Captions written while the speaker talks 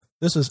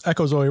This is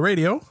Echo Zoe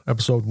Radio,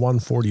 episode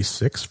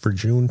 146 for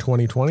June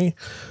 2020,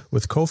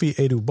 with Kofi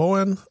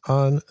Adu-Boahen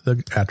on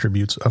the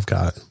attributes of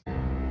God.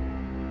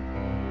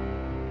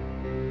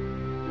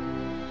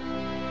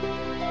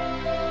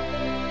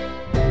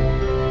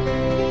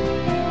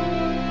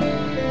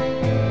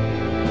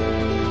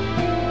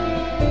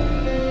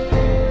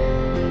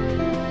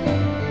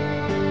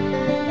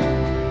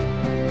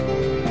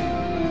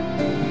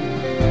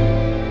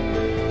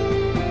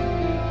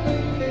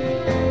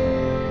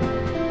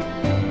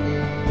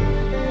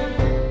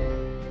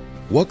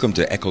 Welcome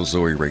to Echo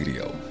Zoe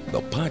Radio,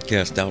 the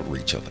podcast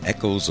outreach of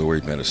Echo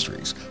Zoe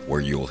Ministries, where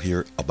you'll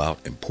hear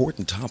about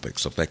important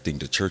topics affecting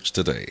the church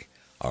today.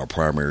 Our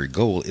primary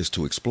goal is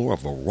to explore a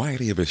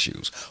variety of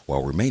issues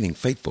while remaining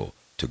faithful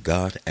to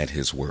God and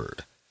His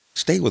Word.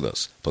 Stay with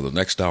us for the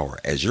next hour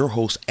as your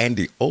host,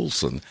 Andy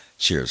Olson,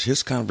 shares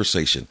his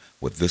conversation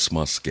with this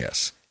month's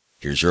guest.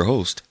 Here's your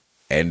host,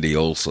 Andy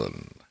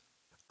Olson.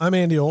 I'm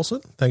Andy Olson.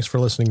 Thanks for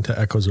listening to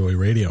Echo Zoe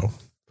Radio.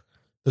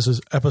 This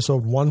is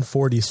episode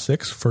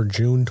 146 for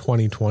June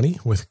 2020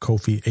 with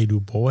Kofi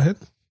Adu-Boahen.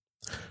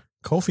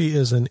 Kofi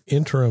is an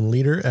interim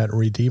leader at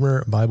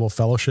Redeemer Bible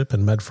Fellowship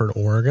in Medford,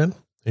 Oregon.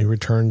 He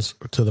returns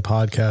to the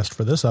podcast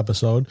for this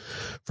episode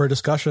for a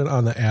discussion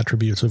on the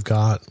attributes of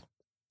God.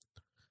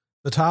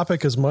 The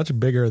topic is much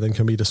bigger than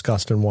can be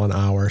discussed in 1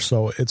 hour,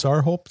 so it's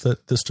our hope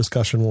that this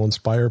discussion will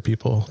inspire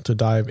people to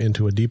dive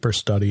into a deeper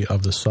study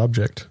of the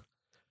subject.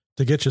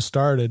 To get you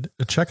started,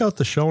 check out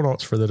the show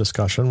notes for the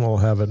discussion. We'll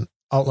have an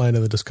outline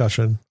of the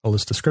discussion, a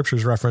list of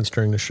scriptures referenced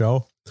during the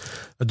show,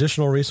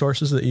 additional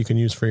resources that you can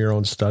use for your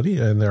own study,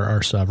 and there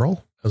are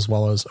several, as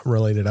well as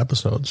related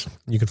episodes.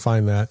 You can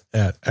find that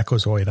at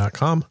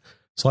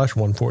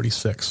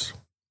echozoe.com/146.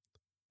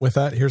 With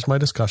that, here's my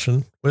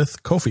discussion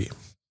with Kofi.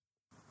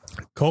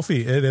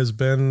 Kofi, it has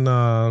been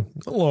a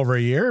little over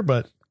a year,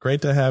 but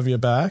great to have you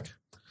back.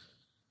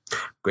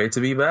 Great to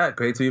be back.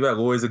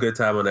 Always a good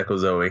time on Echo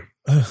Zoe.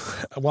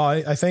 Well,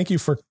 I thank you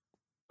for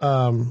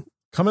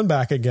coming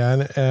back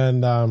again.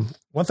 And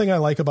one thing I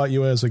like about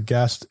you as a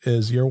guest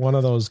is you're one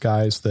of those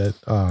guys that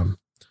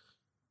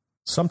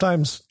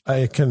sometimes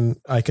I can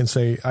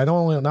say I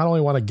not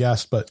only want to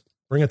guest, but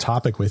bring a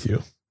topic with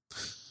you.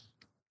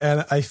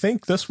 And I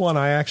think this one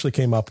I actually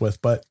came up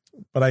with, but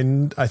I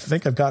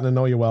think I've gotten to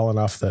know you well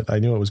enough that I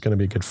knew it was going to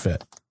be a good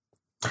fit.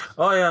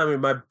 Oh yeah, I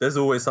mean, there's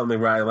always something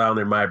right around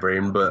in my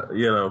brain, but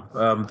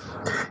I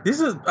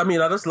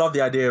just love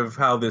the idea of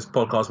how this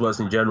podcast works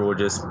in general.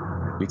 Just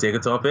we take a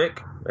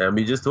topic and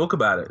we just talk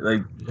about it.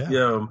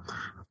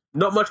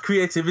 Not much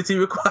creativity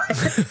required,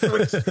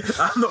 which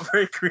I'm not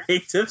very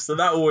creative, so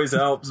that always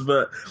helps,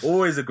 but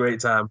always a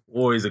great time.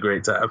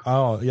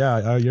 Oh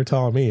yeah. You're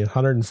telling me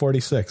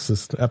 146,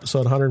 this is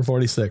episode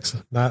 146.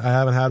 I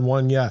haven't had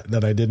one yet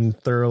that I didn't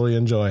thoroughly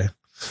enjoy.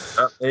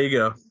 There you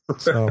go.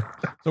 So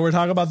we're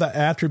talking about the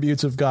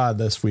attributes of God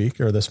this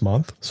week or this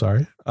month.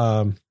 Sorry.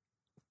 I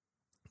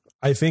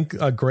think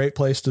a great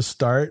place to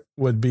start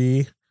would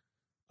be,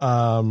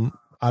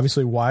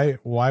 obviously why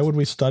would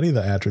we study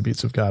the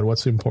attributes of God?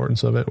 What's the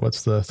importance of it?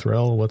 What's the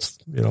thrill? What's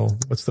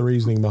the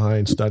reasoning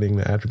behind studying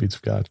the attributes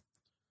of God?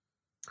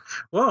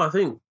 Well, I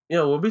think,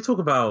 when we talk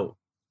about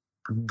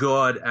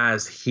God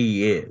as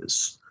He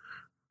is,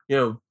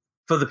 for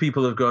the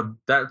people of God,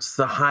 that's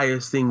the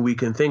highest thing we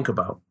can think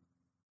about.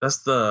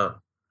 That's the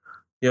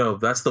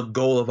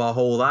goal of our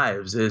whole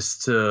lives, is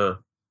to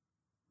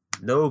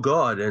know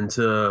God and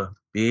to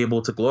be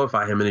able to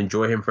glorify Him and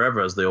enjoy Him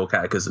forever, as the old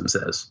catechism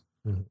says.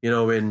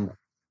 Mm-hmm. In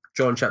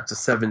John chapter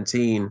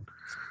 17,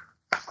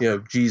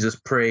 Jesus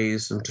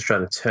prays. I'm just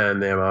trying to turn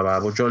there in my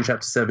Bible. John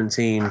chapter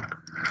 17,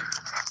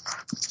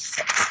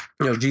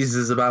 Jesus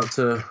is about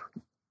to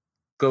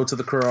go to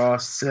the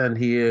cross, and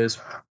He is,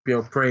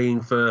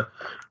 praying for,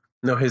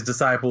 His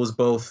disciples,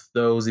 both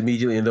those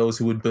immediately and those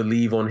who would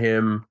believe on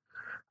Him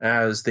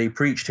as they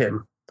preached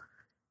Him.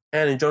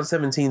 And in John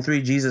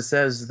 17:3, Jesus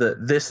says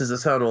that this is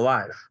eternal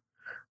life,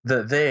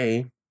 that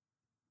they,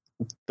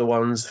 the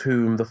ones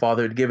whom the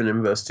Father had given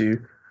Him, verse 2,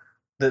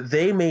 that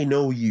they may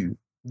know you,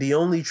 the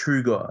only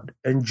true God,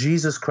 and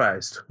Jesus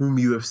Christ, whom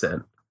you have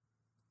sent.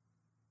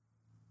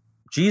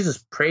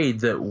 Jesus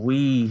prayed that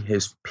we,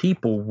 His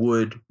people,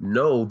 would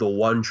know the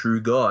one true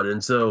God.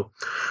 And so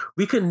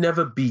we can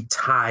never be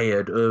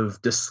tired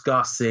of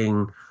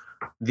discussing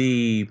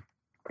the,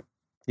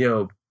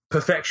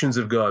 perfections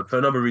of God. For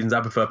a number of reasons,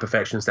 I prefer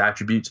perfections to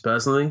attributes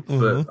personally,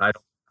 but I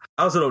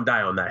also don't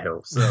die on that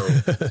hill.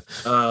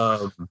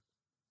 So,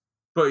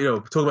 but,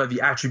 talking about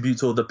the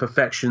attributes or the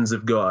perfections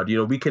of God,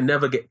 we can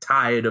never get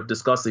tired of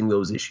discussing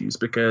those issues,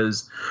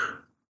 because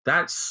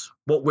that's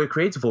what we're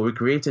created for. We're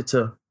created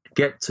to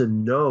get to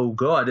know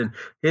God. And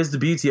here's the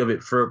beauty of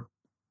it: for,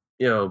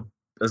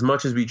 as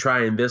much as we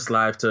try in this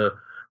life to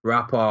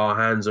wrap our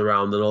hands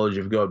around the knowledge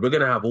of God, we're going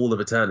to have all of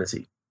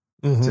eternity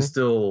to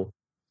still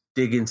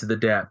dig into the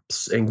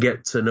depths and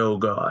get to know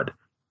God.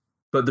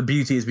 But the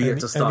beauty is we get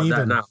to start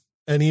that now.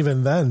 And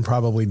even then,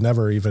 probably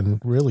never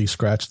even really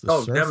scratch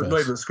the surface.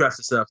 Not even scratch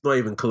the surface, not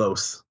even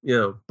close.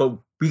 But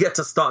we get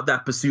to start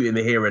that pursuit in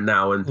the here and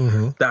now,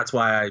 and that's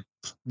why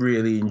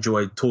really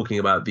enjoyed talking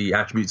about the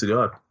attributes of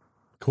God.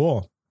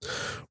 Cool.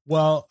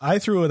 Well, I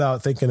threw it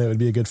out thinking it would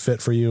be a good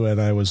fit for you,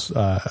 and I was,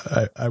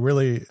 I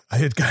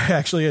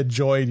actually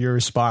enjoyed your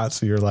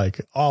response. You're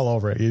like all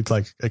over it. You're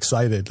like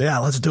excited. Yeah,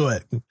 let's do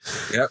it.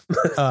 Yep.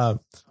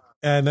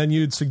 And then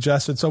you'd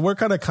suggested, so we're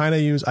going to kind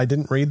of use, I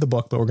didn't read the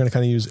book, but we're going to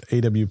kind of use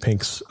A.W.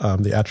 Pink's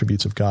The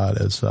Attributes of God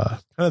as kind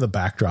of the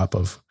backdrop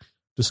of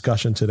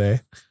discussion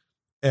today.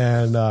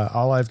 And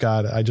all I've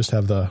got, I just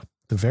have the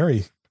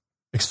very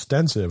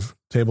extensive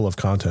table of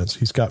contents.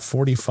 He's got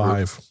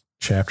 45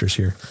 chapters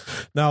here.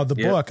 Now, the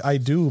book, I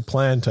do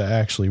plan to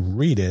actually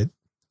read it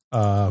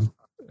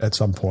at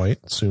some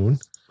point soon.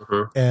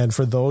 And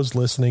for those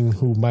listening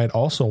who might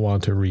also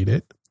want to read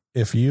it,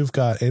 if you've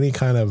got any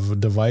kind of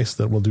device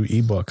that will do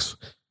ebooks,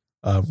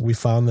 we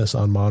found this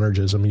on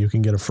Monergism. You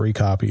can get a free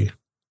copy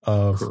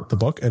of the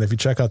book. And if you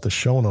check out the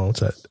show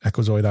notes at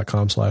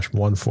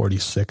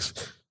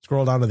echozoe.com/146,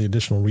 scroll down to the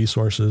additional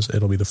resources.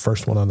 It'll be the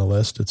first one on the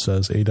list. It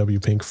says A.W.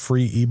 Pink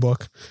free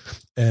ebook,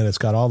 and it's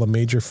got all the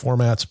major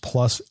formats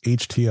plus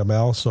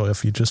HTML. So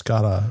if you just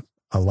got a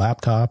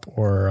laptop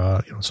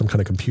or some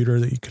kind of computer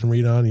that you can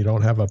read on, you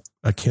don't have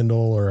a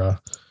Kindle or a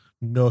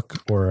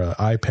Nook or an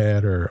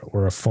iPad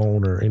or a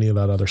phone or any of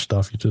that other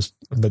stuff.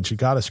 But you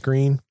got a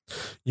screen,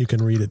 you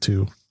can read it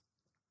too.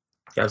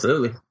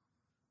 Absolutely.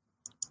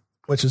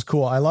 Which is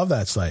cool. I love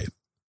that site.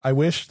 I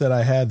wish that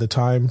I had the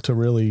time to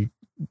really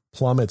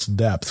plumb its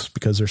depths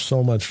because there's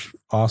so much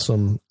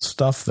awesome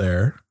stuff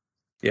there.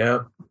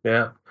 Yeah.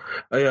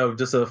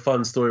 Just a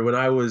fun story. When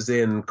I was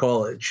in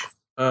college,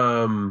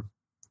 not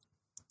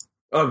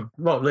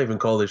even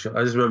college.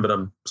 I just remembered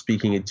I'm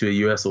speaking to a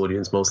US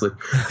audience mostly.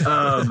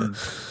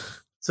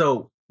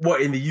 So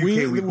what in the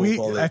UK we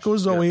call college? Echo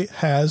Zoe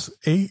has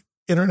a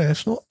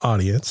international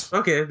audience.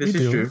 Okay, this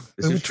is true.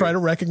 We try to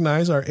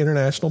recognize our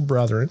international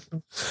brethren.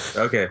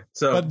 Okay,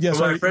 so but yes,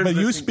 but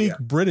you speak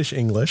British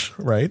English,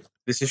 right?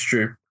 This is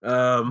true.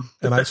 And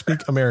I speak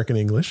American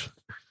English.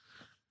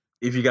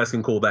 If you guys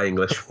can call that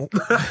English.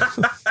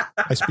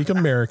 I speak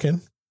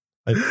American.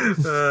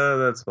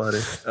 That's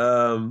funny.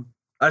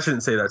 I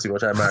shouldn't say that too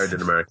much. I married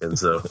an American,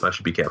 so I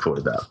should be careful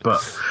with that.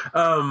 But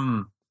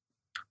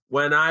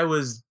when I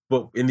was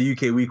in the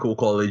UK, we call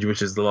college,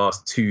 which is the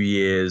last 2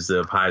 years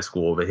of high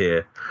school over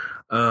here.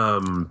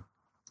 I'm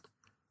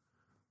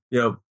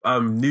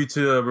new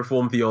to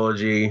Reformed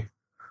theology.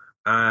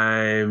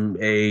 I'm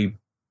a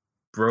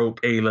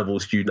broke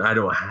A-level student. I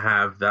don't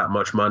have that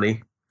much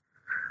money.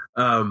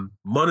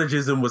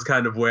 Monergism was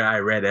kind of where I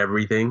read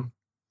everything.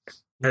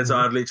 And so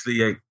I'd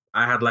literally,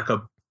 I had like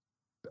a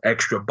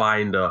extra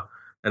binder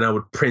and I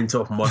would print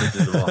off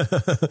Monergism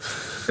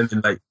off. And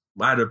then I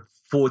had a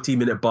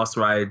 40-minute bus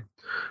ride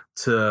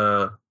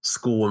to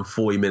school and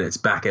 40 minutes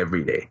back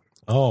every day.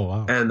 Oh,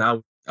 wow. And I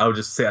would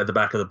just sit at the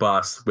back of the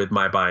bus with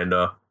my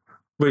binder,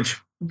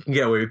 which you can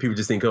get away with. People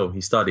just think, oh,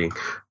 he's studying.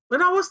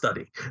 And I was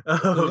studying.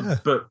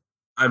 But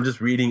I'm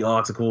just reading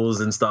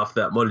articles and stuff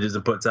that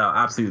Monergism puts out.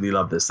 Absolutely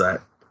love this site.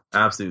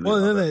 Absolutely.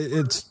 Well,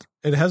 then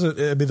it hasn't.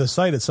 I mean, the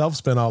site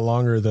itself's been out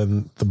longer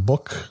than the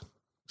book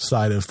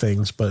side of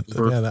things. But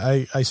man,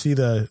 I see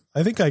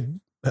I think I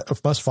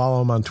must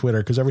follow him on Twitter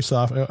because every so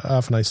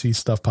often I see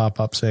stuff pop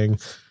up saying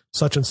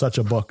such and such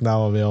a book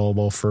now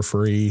available for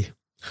free.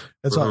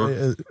 It's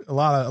a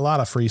lot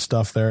of free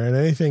stuff there, and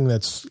anything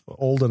that's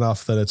old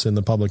enough that it's in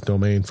the public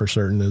domain for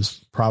certain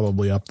is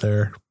probably up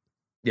there.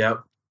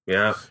 Yep.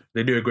 Yeah,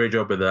 they do a great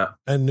job with that.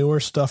 And newer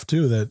stuff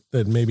too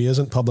that maybe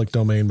isn't public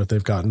domain, but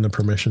they've gotten the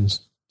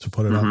permissions to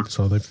put it up.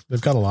 So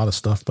they've got a lot of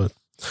stuff. And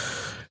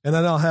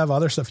then I'll have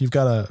other stuff. You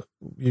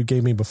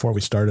gave me before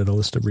we started a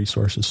list of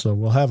resources, so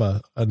we'll have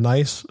a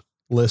nice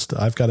list.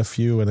 I've got a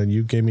few, and then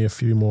you gave me a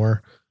few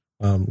more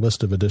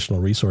list of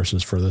additional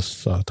resources for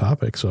this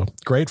topic. So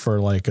great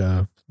for like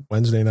a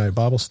Wednesday night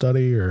Bible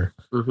study or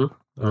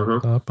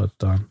whatnot. But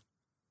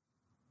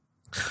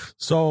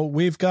so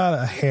we've got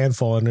a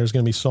handful, and there's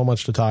going to be so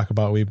much to talk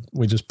about. We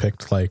just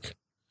picked like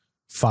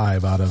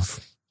 5 out of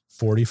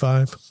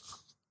 45.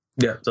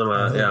 Yeah, something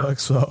like that. Yeah.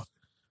 So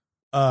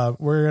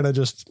we're gonna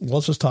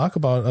let's just talk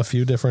about a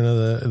few different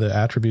of the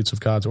attributes of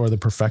God's, or the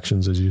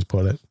perfections, as you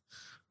put it.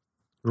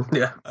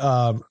 Yeah.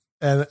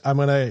 And I'm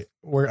gonna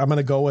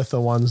go with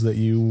the ones that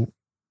you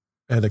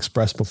had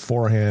expressed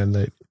beforehand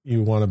that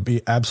you want to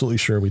be absolutely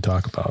sure we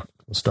talk about.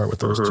 We'll start with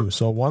those two.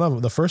 So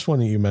the first one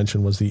that you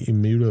mentioned was the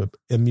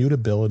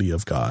immutability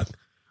of God.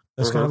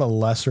 That's kind of a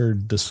lesser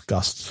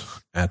discussed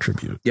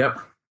attribute. Yep.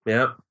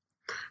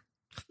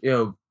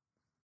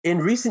 In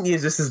recent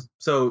years,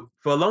 for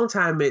a long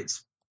time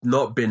it's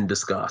not been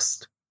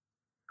discussed.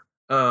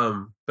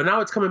 But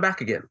now it's coming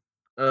back again.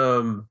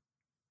 For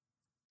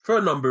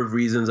a number of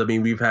reasons. I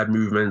mean, we've had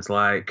movements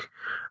like,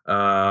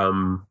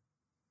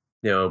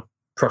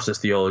 process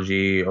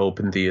theology,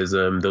 open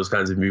theism, those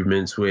kinds of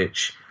movements,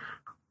 which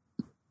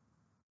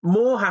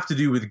more have to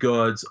do with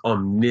God's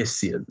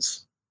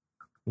omniscience.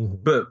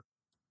 But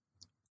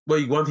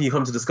one thing you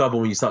come to discover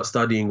when you start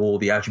studying all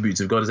the attributes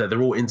of God is that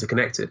they're all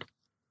interconnected.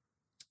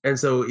 And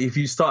so if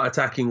you start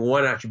attacking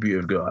one attribute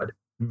of God,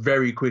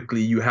 very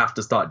quickly you have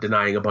to start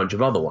denying a bunch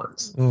of other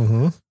ones.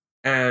 Mm-hmm.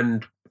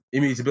 And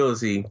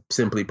immutability,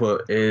 simply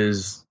put,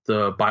 is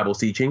the Bible's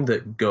teaching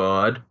that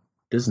God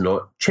does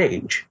not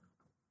change.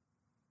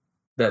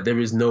 That there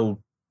is no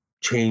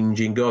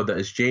change in God. That,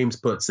 as James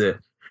puts it,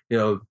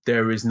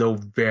 there is no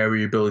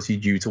variability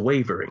due to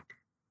wavering.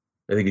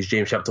 I think it's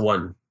James chapter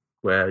 1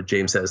 where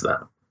James says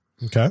that.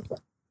 Okay.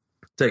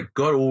 It's like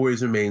God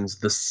always remains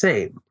the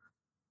same.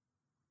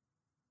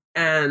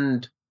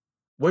 And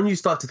when you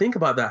start to think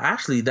about that,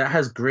 actually, that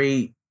has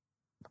great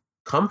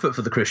comfort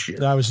for the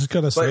Christian. I was just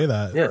going to say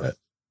that. Yeah.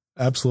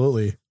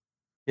 Absolutely.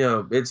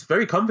 It's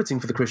very comforting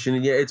for the Christian,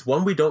 and yet it's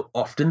one we don't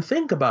often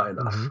think about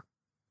enough. Mm-hmm.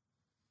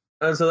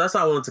 And so that's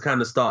how I wanted to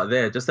kind of start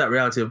there, just that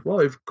reality of, well,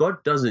 if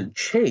God doesn't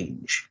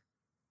change,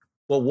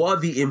 well, what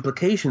are the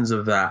implications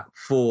of that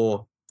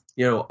for,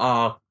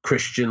 our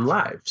Christian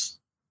lives?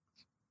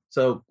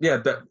 So,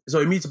 so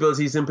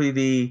immutability is simply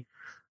the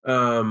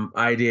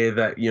idea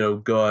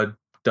that, God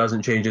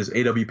doesn't change, as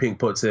A.W. Pink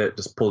puts it,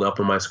 just pulled up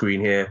on my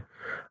screen here,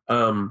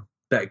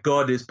 that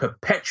God is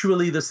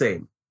perpetually the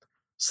same,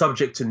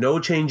 subject to no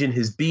change in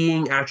his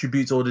being,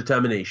 attributes, or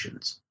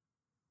determinations.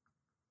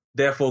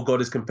 Therefore,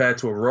 God is compared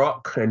to a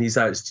rock, and he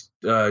cites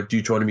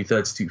Deuteronomy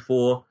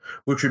 32:4,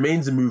 which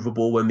remains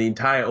immovable when the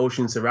entire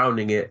ocean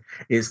surrounding it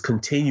is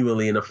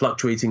continually in a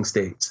fluctuating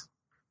state.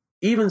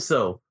 Even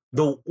so,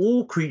 though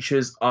all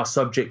creatures are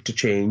subject to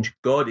change,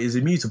 God is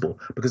immutable,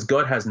 because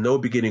God has no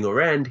beginning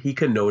or end, he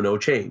can know no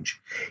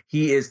change.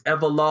 He is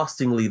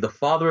everlastingly the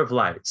Father of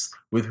lights,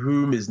 with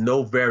whom is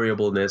no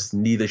variableness,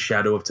 neither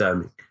shadow of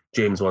turning.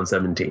 James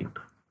 1:17.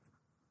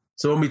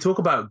 So when we talk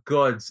about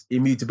God's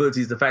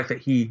immutability, is the fact that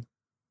he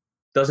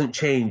doesn't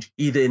change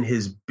either in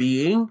his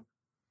being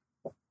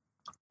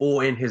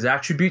or in his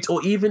attributes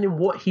or even in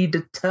what he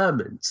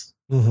determines.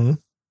 Mm-hmm.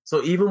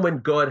 So even when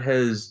God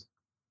has,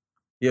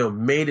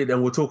 made it,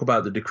 and we'll talk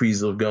about the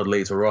decrees of God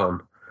later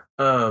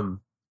on,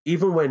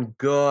 even when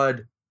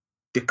God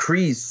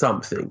decrees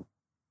something,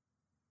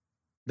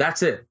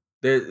 that's it.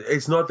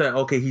 It's not that,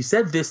 okay, he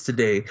said this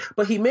today,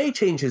 but he may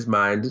change his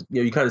mind.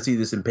 You kind of see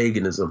this in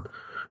paganism.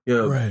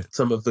 Right.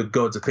 Some of the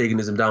gods of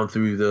paganism down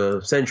through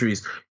the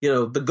centuries,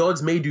 the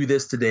gods may do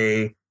this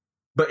today,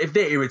 but if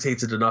they're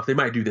irritated enough, they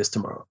might do this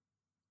tomorrow.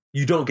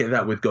 You don't get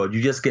that with God.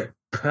 You just get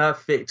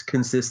perfect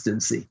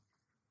consistency.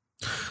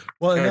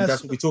 Well, and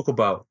that's what we talk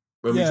about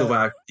when we talk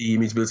about the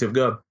immutability of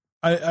God.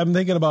 I'm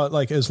thinking about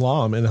like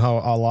Islam and how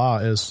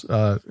Allah is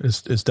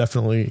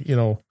definitely,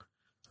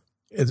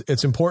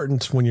 it's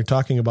important when you're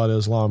talking about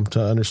Islam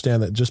to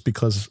understand that just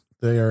because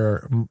they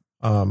are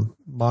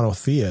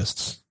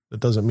monotheists, that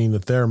doesn't mean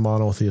that their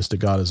monotheistic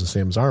God is the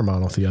same as our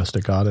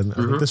monotheistic God. And I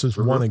think this is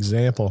one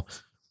example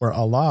where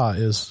Allah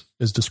is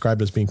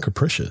described as being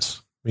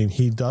capricious. I mean,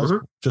 he does,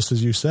 just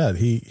as you said,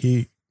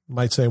 he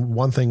might say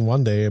one thing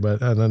one day, and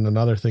then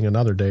another thing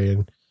another day,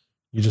 and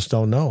you just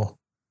don't know.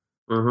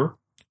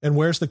 And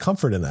where's the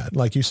comfort in that?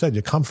 Like you said,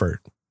 you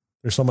comfort.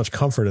 There's so much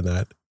comfort in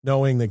that,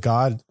 knowing that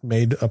God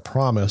made a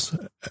promise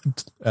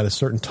at a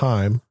certain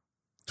time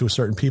to a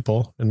certain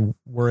people, and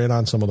we're in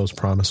on some of those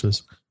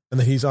promises, and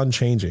that he's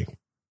unchanging.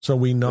 So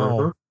we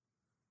know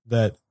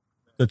that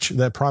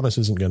that promise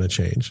isn't going to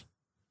change.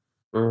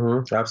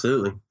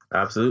 Absolutely.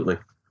 Absolutely.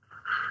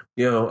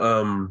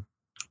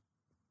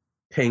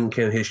 Pink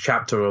in his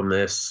chapter on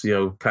this,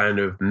 kind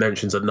of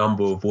mentions a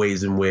number of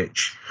ways in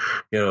which,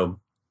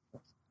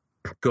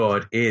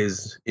 God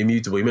is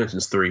immutable. He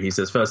mentions 3. He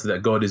says, firstly,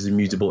 that God is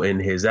immutable in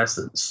his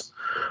essence.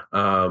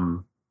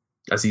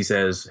 As he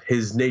says,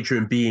 his nature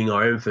and being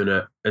are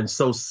infinite and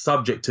so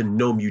subject to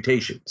no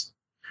mutations.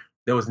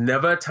 There was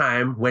never a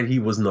time when he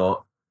was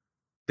not.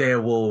 There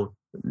will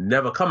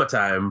never come a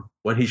time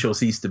when he shall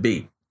cease to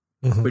be.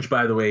 Which,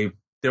 by the way,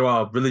 there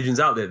are religions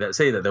out there that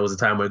say that there was a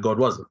time when God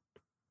wasn't.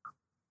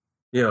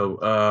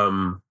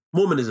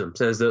 Mormonism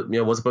says that,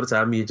 once upon a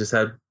time you just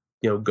had,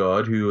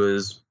 God, who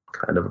was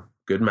kind of a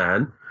good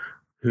man,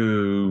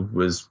 who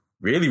was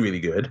really, really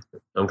good.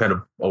 I'm kind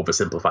of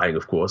oversimplifying,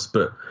 of course,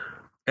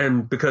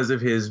 and because of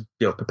his,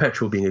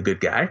 perpetual being a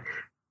good guy,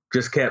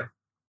 just kept,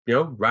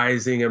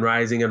 rising and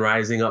rising and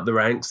rising up the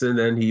ranks, and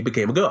then he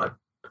became a god.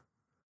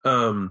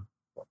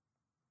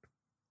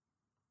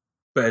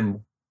 But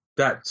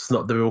that's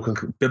not the real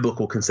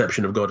biblical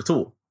conception of God at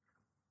all.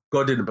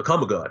 God didn't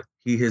become a god.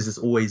 He has just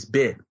always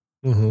been.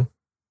 Or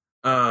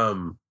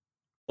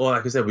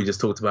like I said, we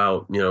just talked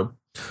about,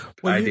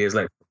 ideas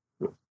like,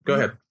 go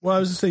ahead. Well, I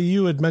was going to say,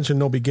 you had mentioned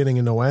no beginning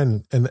and no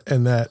end, and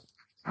that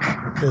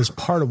is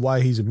part of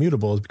why he's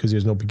immutable, is because he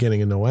has no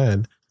beginning and no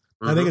end.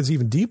 I think it's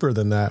even deeper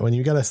than that. When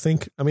you got to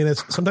think, I mean,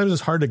 sometimes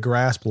it's hard to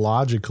grasp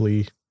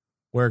logically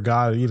where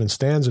God even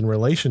stands in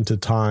relation to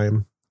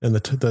time and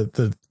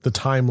the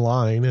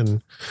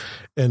timeline,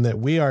 and that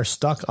we are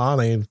stuck on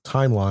a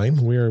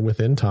timeline. We are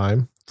within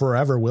time,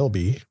 forever will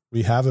be.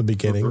 We have a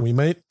beginning.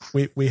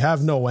 We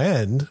have no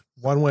end.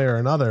 One way or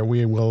another,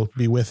 we will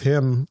be with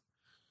him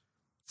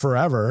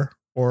forever,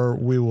 or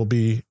we will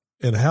be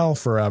in hell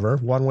forever.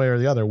 One way or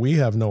the other, we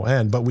have no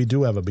end, but we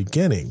do have a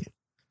beginning.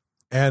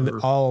 And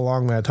all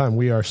along that time,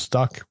 we are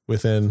stuck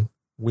within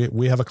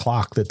we have a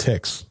clock that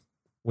ticks.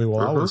 We will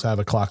always have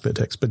a clock that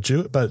ticks.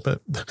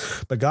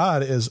 But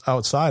God is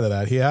outside of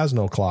that. He has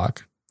no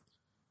clock.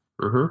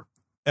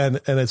 And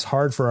it's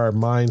hard for our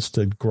minds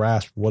to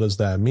grasp what does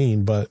that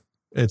mean. But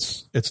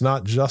it's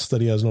not just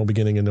that he has no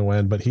beginning and no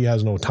end, but he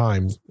has no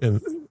time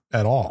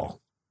at all.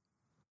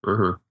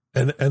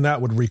 And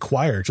that would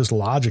require, just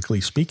logically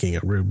speaking,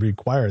 it would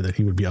require that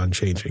he would be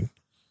unchanging.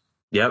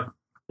 Yep.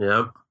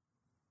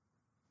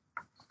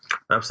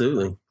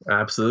 Absolutely.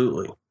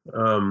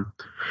 And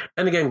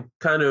again,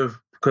 kind of,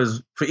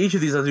 because for each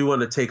of these, I do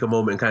want to take a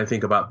moment and kind of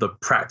think about the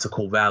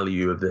practical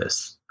value of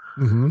this.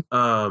 And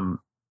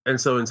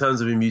so in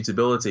terms of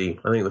immutability,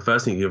 I think the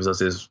first thing it gives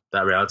us is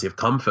that reality of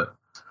comfort.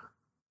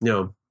 You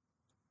know,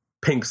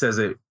 Pink says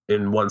it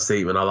in one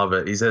statement. I love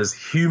it. He says,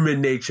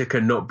 human nature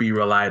cannot be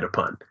relied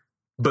upon,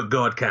 but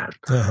God can.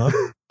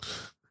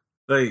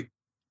 Like,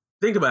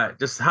 think about it.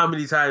 Just how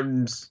many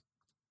times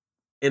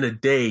in a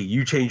day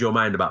you change your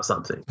mind about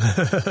something.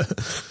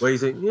 Where you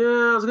think,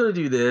 yeah, I was going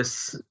to do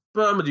this,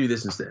 but I'm going to do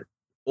this instead.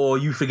 Or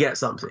you forget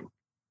something.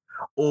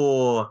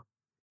 Or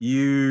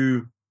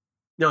you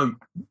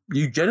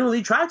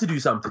generally try to do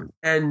something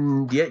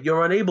and yet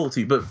you're unable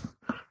to. But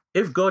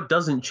if God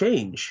doesn't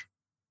change,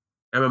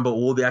 and remember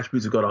all the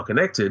attributes of God are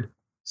connected,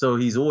 so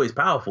he's always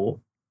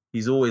powerful,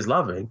 he's always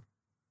loving.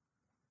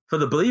 For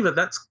the believer,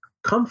 that's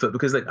comfort,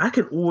 because like I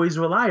can always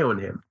rely on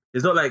him.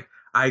 It's not like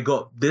I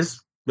got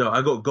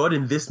God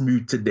in this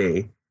mood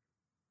today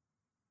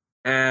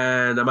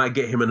and I might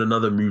get him in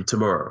another mood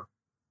tomorrow.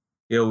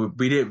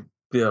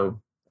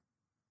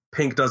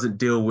 Pink doesn't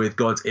deal with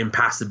God's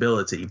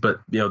impassibility,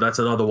 but that's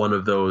another one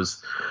of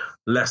those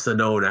lesser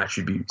known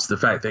attributes. The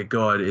fact that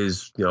God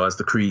is, as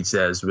the creed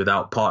says,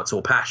 without parts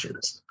or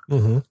passions.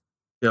 We're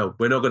not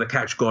going to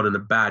catch God in a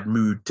bad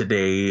mood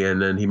today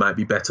and then he might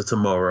be better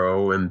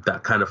tomorrow and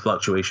that kind of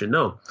fluctuation.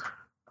 No,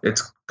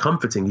 it's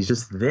comforting. He's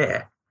just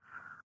there.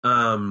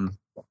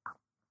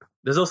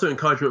 There's also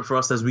encouragement for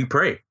us as we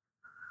pray.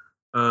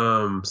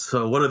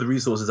 So one of the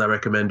resources I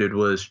recommended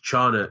was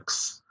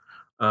Charnock's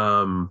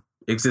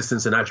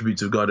Existence and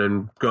Attributes of God,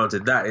 and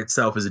granted, that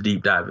itself is a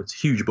deep dive. It's a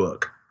huge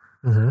book.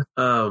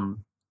 But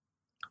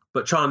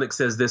Charnock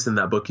says this in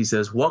that book. He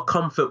says, what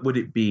comfort would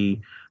it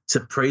be to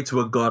pray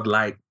to a God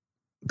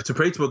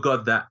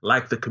that,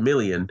 like the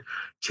chameleon,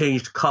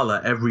 changed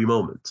color every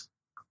moment?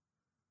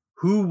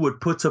 Who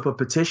would put up a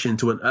petition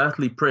to an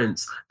earthly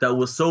prince that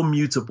was so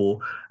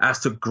mutable as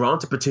to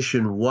grant a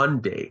petition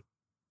one day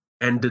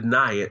and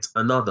deny it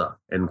another,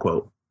 end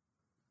quote.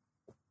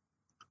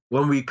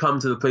 When we come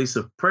to the place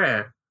of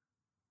prayer,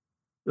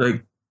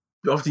 like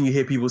often you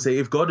hear people say,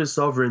 if God is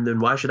sovereign, then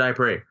why should I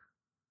pray?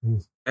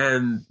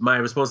 And my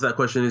response to that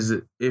question is,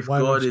 if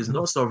God is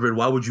not sovereign,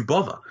 why would you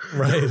bother?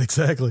 Right,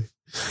 exactly.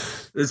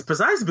 It's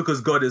precisely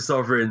because God is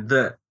sovereign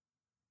that,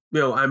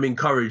 I'm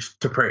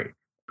encouraged to pray.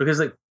 Because,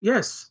 like,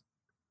 yes,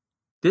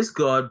 this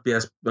God,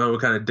 yes, we're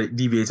kind of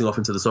deviating off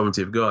into the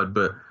sovereignty of God,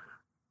 but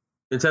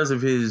in terms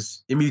of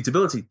his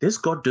immutability, this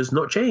God does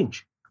not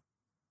change.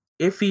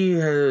 If he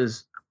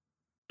has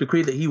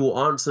decreed that he will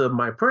answer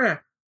my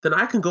prayer, then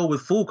I can go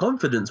with full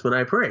confidence when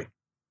I pray.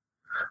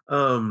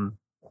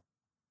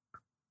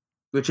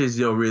 Which is,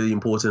 really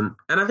important.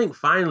 And I think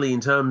finally,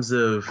 in terms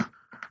of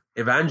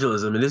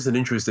evangelism, and this is an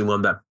interesting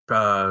one that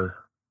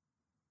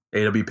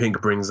A.W.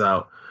 Pink brings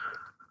out.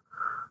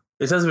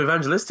 In terms of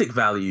evangelistic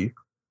value,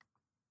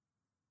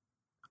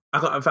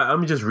 in fact, let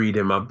me just read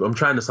him. I'm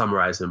trying to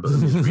summarize him, but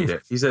let me just read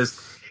it. He says,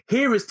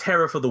 here is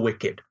terror for the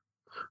wicked.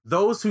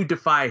 Those who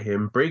defy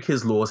him, break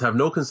his laws, have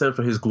no concern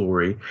for his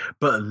glory,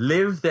 but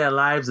live their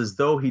lives as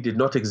though he did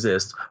not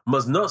exist,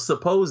 must not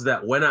suppose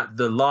that when at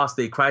the last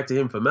they cry to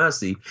him for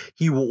mercy,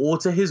 he will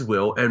alter his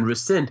will and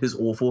rescind his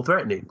awful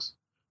threatenings.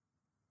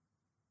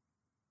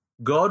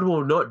 God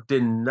will not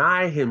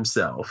deny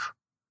himself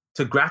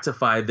to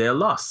gratify their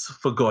lusts,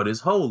 for God is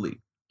holy,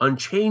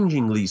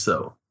 unchangingly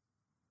so.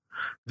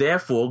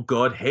 Therefore,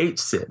 God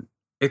hates sin,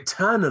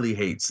 eternally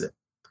hates it.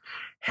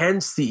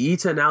 Hence the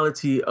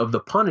eternality of the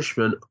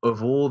punishment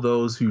of all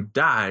those who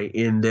die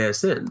in their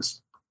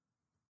sins.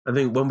 I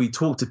think when we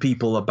talk to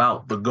people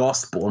about the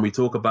gospel and we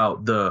talk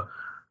about the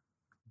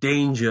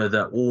danger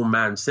that all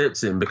man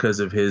sits in because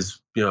of his,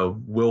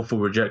 willful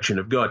rejection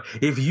of God,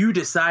 if you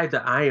decide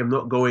that I am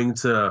not going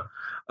to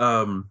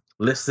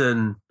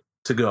listen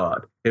to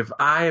God, if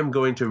I am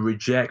going to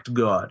reject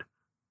God,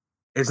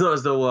 it's not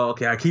as though,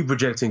 I keep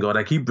rejecting God,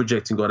 I keep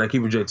rejecting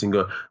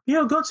God.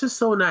 God's just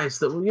so nice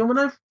that, when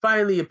I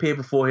finally appear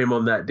before him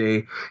on that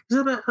day, he's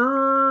like,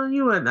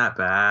 you weren't that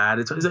bad.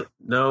 It's like,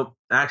 no,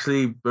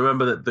 actually,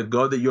 remember that the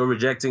God that you're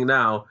rejecting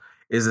now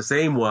is the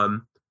same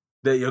one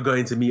that you're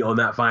going to meet on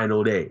that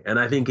final day. And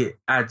I think it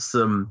adds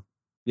some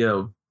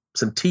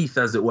teeth,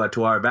 as it were,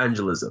 to our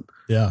evangelism.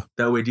 Yeah.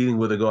 That we're dealing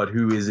with a God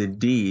who is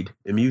indeed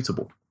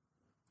immutable.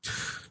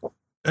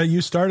 You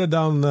started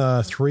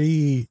down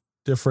three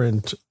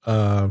different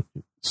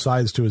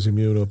sides to his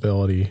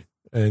immutability,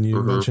 and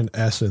you mentioned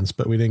essence,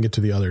 but we didn't get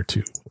to the other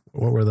two.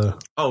 What were the...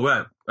 Oh,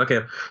 right. Okay.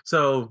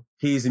 So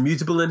he's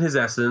immutable in his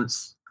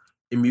essence,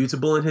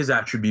 immutable in his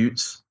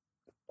attributes,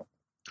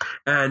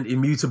 and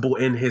immutable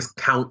in his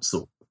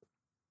counsel.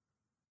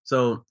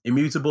 So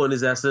immutable in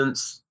his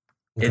essence,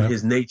 in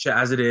his nature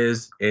as it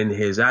is, in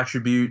his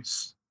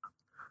attributes,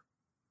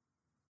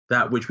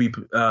 that which we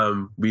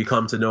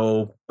come to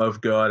know of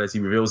God as he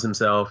reveals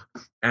himself,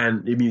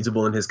 and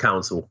immutable in his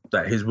counsel,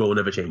 that his will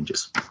never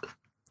changes.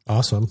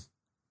 Awesome.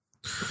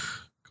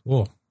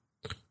 Cool.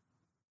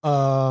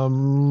 I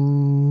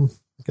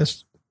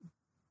guess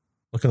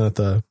looking at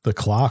the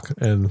clock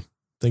and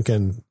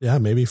thinking, yeah,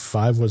 maybe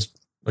 5 was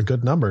a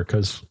good number,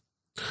 because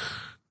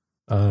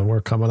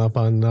we're coming up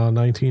on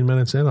 19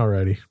 minutes in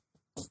already.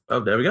 Oh,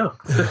 there we go.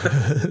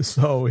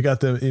 So we got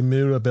the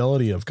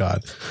immutability of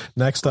God.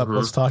 Next up,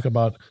 let's talk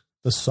about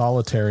the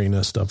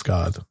solitariness of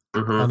God.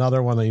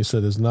 Another one that you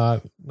said is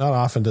not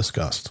often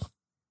discussed.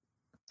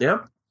 Yeah.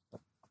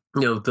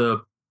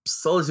 The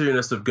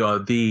solitariness of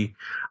God, the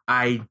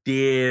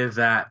idea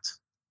that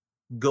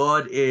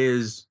God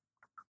is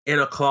in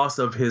a class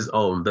of his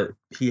own, that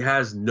he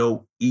has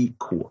no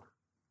equal,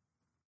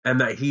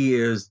 and that he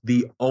is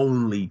the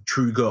only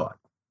true God.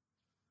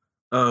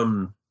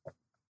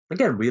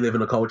 Again, we live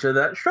in a culture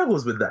that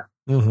struggles with that.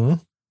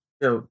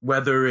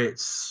 Whether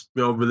it's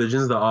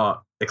religions that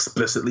are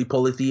explicitly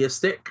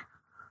polytheistic.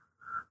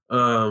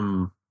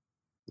 Again,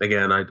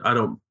 I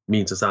don't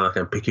mean to sound like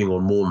I'm picking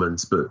on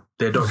Mormons, but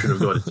their doctrine of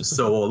God is just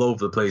so all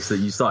over the place that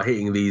you start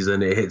hitting these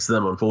and it hits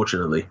them,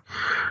 unfortunately.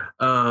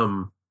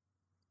 The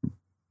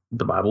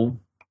Bible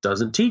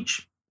doesn't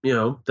teach,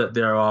 that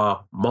there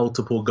are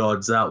multiple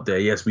gods out there.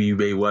 Yes, we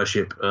may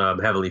worship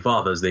Heavenly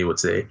Father, as they would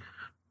say.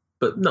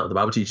 But no, the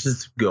Bible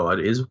teaches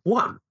God is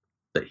one,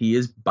 that he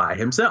is by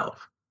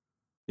himself.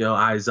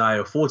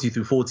 Isaiah 40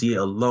 through 48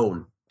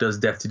 alone does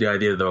death to the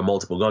idea that there are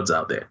multiple gods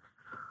out there.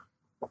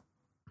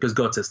 Because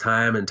God says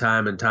time and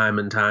time and time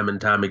and time and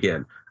time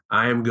again,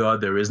 I am God,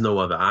 there is no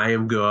other. I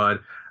am God,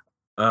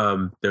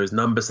 there is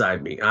none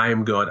beside me. I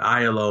am God,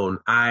 I alone,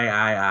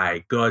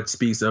 I. God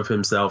speaks of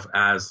himself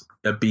as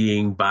a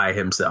being by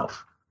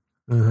himself.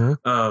 Yeah,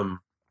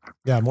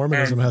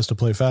 Mormonism has to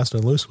play fast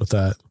and loose with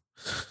that.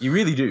 You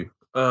really do.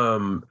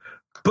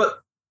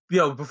 But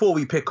before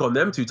we pick on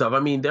them too tough, I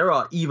mean, there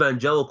are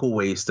evangelical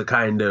ways to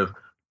kind of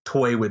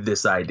toy with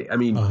this idea. I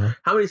mean,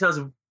 how many times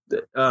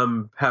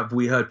have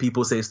we heard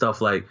people say stuff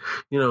like,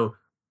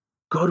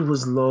 God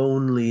was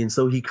lonely and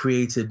so he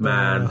created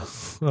man.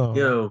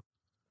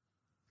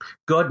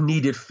 God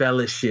needed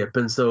fellowship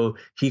and so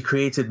he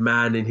created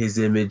man in his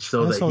image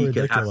so that he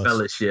could have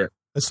fellowship.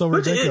 It's so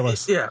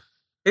ridiculous.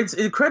 It's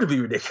incredibly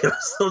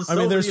ridiculous. I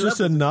mean, there's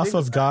just enough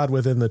of God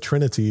within the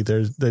Trinity.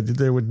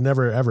 There would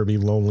never, ever be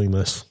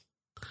loneliness.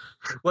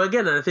 Well,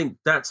 again, I think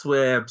that's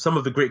where some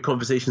of the great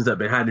conversations that have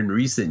been had in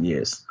recent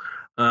years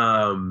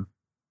about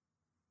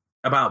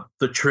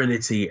the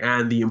Trinity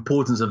and the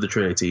importance of the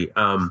Trinity.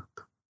 I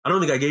don't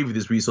think I gave you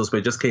this resource, but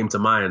it just came to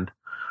mind.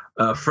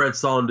 Fred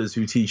Saunders,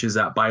 who teaches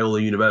at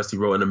Biola University,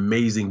 wrote an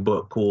amazing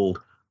book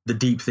called The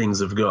Deep Things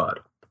of God.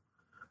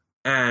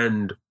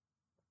 And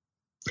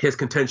his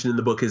contention in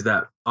the book is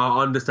that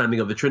our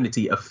understanding of the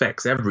Trinity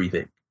affects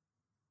everything.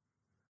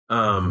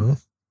 And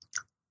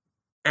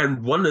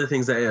one of the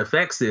things that it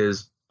affects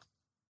is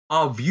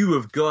our view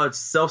of God's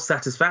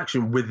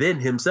self-satisfaction within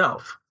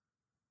himself.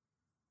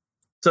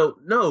 So,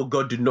 no,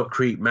 God did not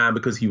create man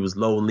because he was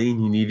lonely and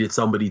he needed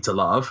somebody to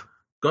love.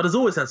 God has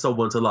always had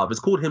someone to love. It's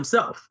called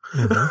himself.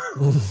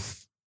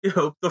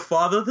 The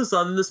Father, the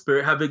Son, and the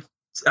Spirit have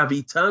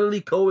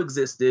eternally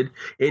coexisted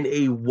in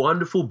a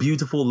wonderful,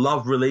 beautiful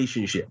love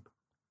relationship.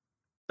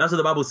 That's what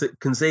the Bible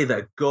can say,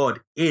 that God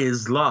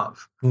is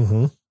love.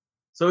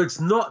 So it's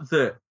not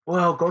that,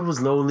 well, God was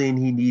lonely and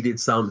he needed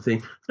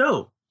something.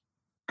 No,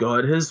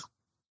 God has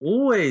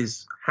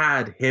always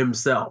had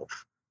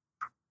himself.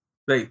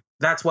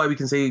 That's why we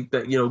can say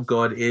that,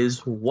 God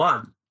is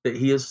one, that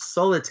he is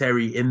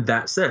solitary in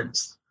that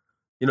sense.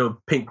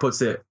 Pink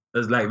puts it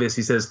as like this.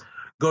 He says,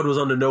 God was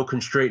under no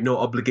constraint, no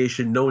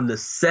obligation, no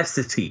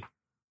necessity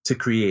to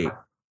create.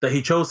 That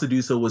he chose to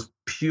do so was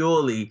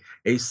purely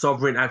a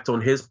sovereign act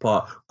on his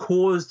part,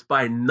 caused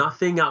by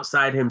nothing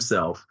outside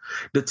himself,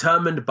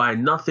 determined by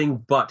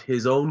nothing but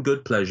his own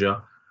good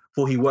pleasure,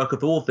 for he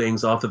worketh all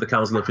things after the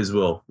counsel of his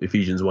will,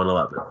 Ephesians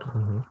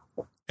 1:11.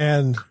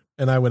 And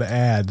I would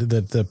add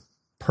that the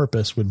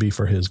purpose would be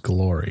for his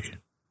glory.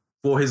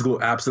 For his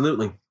glory,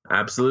 absolutely.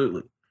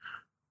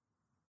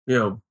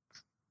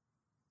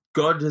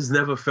 God has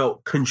never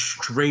felt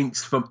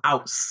constraints from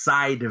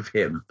outside of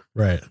him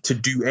to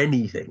do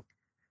anything.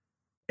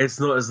 It's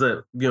not as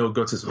that,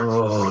 God says,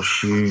 oh,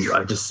 shoot,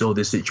 I just saw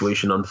this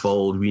situation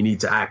unfold. We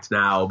need to act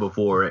now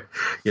before it,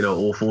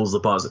 all falls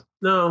apart.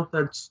 No,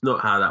 that's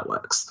not how that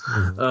works.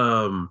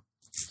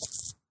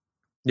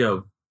 The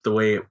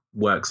way it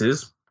works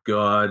is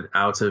God,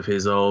 out of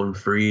his own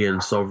free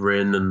and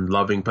sovereign and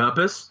loving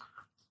purpose,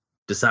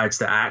 decides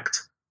to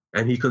act,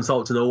 and he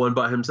consults no one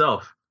but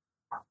himself.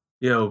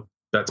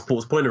 That's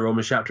Paul's point in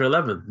Romans chapter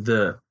 11.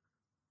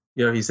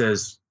 He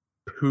says,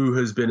 who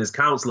has been his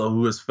counselor,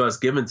 who was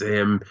first given to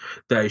him,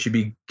 that it should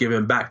be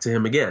given back to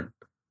him again.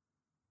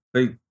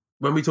 When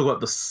we talk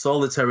about the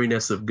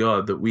solitariness of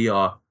God, that we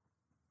are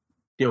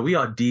we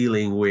are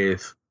dealing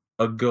with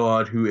a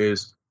God who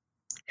is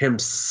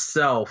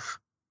himself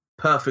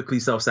perfectly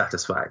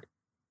self-satisfied.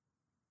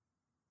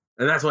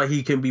 And that's why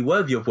he can be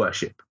worthy of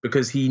worship,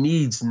 because he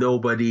needs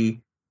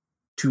nobody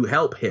to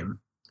help him.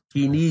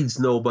 He needs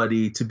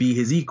nobody to be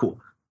his equal.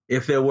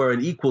 If there were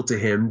an equal to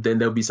him, then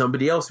there'll be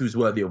somebody else who's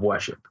worthy of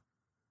worship.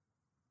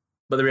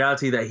 But the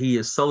reality that he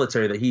is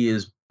solitary, that he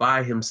is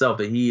by himself,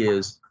 that he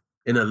is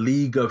in a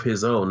league of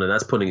his own, and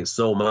that's putting it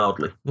so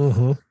mildly.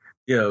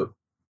 Mm-hmm.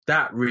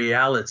 That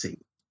reality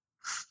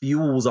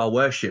fuels our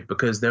worship,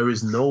 because there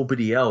is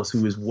nobody else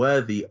who is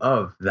worthy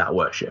of that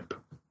worship.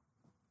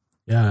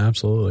 Yeah,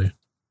 absolutely.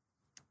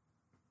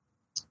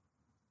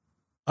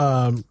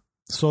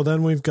 So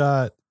then we've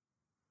got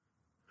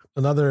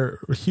another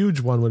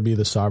huge one would be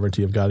the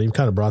sovereignty of God. You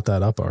kind of brought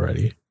that up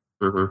already.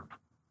 Mm-hmm.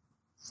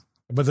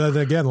 But then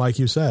again, like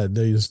you said,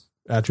 these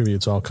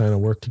attributes all kind of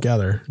work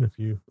together. If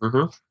you,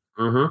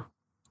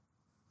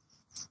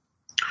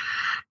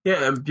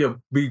 yeah, and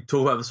we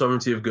talk about the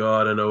sovereignty of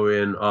God. I know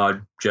in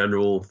our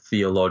general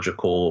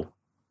theological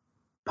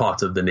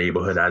part of the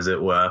neighborhood, as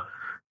it were,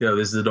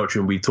 this is a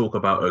doctrine we talk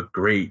about a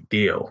great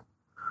deal.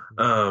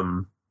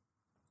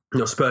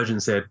 Spurgeon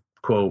said,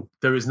 quote,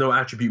 "There is no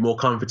attribute more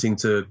comforting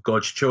to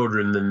God's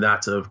children than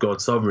that of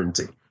God's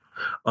sovereignty.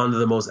 Under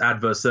the most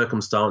adverse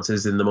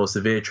circumstances, in the most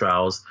severe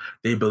trials,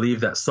 they believe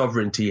that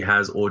sovereignty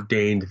has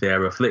ordained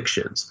their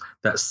afflictions,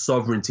 that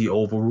sovereignty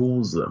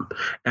overrules them,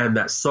 and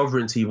that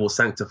sovereignty will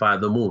sanctify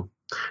them all.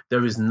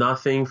 There is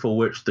nothing for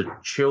which the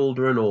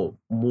children ought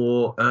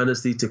more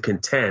earnestly to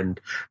contend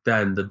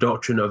than the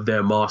doctrine of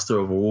their master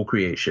over all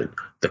creation,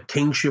 the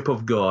kingship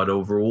of God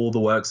over all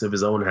the works of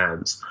his own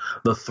hands,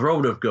 the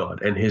throne of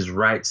God, and his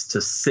rights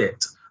to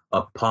sit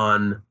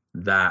upon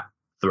that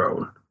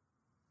throne."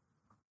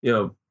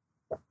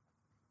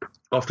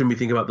 Often we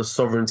think about the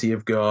sovereignty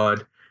of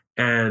God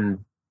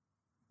and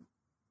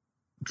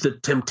the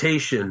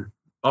temptation,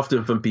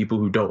 often from people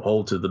who don't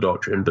hold to the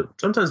doctrine, but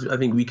sometimes I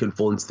think we can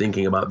fall into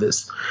thinking about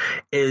this,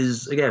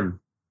 is, again,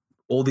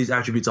 all these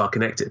attributes are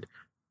connected.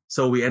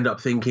 So we end up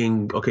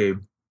thinking, okay,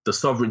 the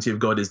sovereignty of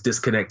God is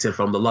disconnected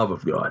from the love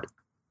of God,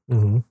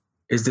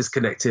 is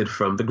disconnected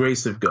from the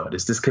grace of God,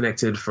 is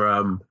disconnected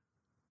from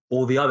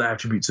all the other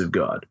attributes of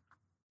God.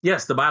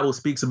 Yes, the Bible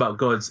speaks about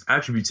God's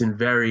attributes in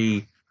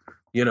very,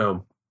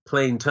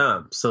 plain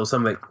terms. So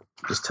something like,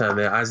 just turn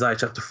there, Isaiah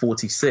chapter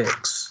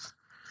 46.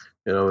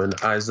 In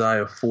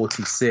Isaiah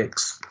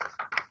 46,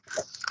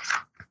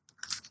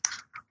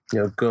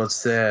 God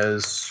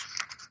says,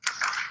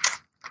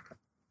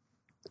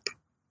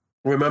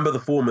 "Remember the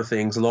former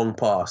things long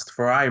past,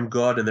 for I am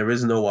God and there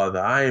is no other.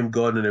 I am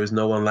God and there is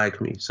no one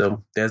like me."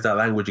 So there's that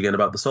language again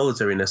about the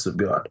solitariness of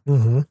God.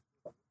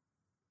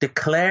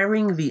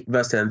 Declaring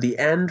verse 10, "the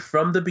end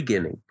from the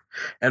beginning,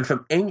 and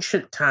from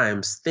ancient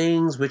times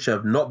things which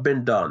have not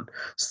been done,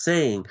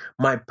 saying,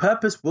 my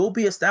purpose will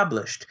be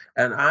established,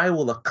 and I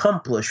will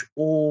accomplish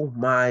all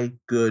my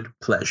good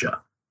pleasure."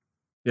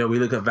 We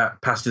look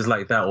at passages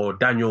like that, or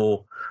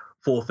Daniel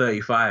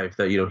 4:35,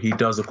 that, he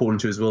does according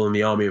to his will in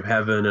the army of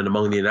heaven and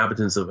among the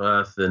inhabitants of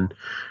earth, and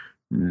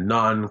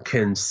none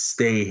can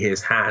stay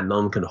his hand,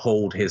 none can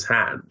hold his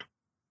hand.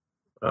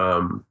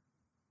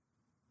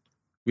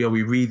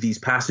 We read these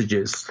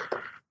passages,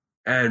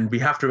 and we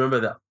have to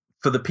remember that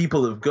for the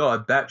people of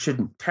God, that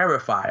shouldn't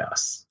terrify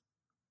us.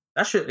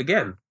 That should,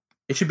 again,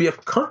 it should be a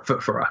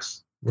comfort for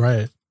us.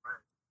 Right.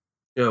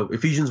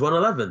 Ephesians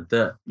 1:11,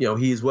 that,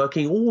 he is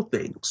working all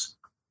things.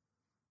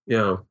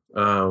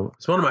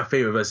 It's one of my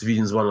favorite verses,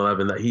 Ephesians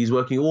 1:11, that he's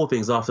working all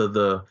things after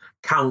the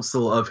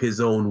counsel of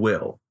his own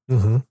will.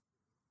 That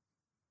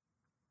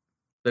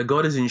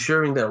God is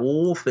ensuring that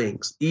all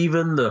things,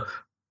 even the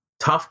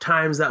tough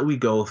times that we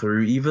go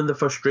through, even the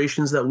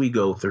frustrations that we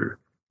go through,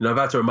 I've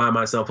had to remind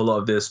myself a lot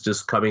of this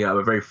just coming out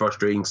of a very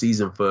frustrating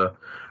season for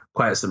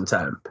quite some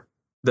time,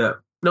 that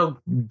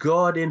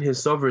God in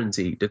his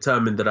sovereignty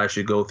determined that I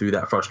should go through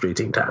that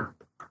frustrating time.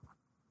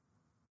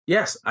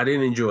 Yes, I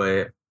didn't enjoy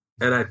it,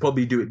 and I'd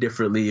probably do it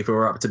differently if it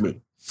were up to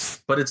me,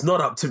 but it's not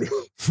up to me.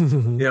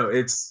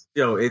 It's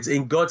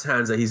in God's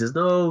hands that he says,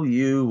 no,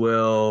 you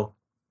will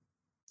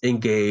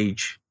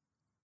engage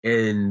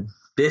in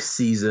this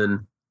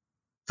season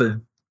for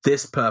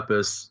this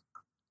purpose,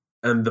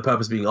 and the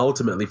purpose being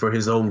ultimately for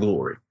his own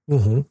glory.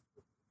 And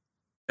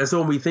so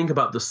when we think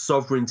about the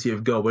sovereignty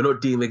of God, we're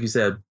not dealing, like you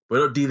said,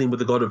 we're not dealing with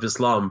the God of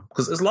Islam,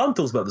 because Islam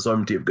talks about the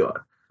sovereignty of God,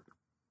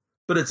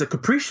 but it's a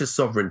capricious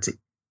sovereignty.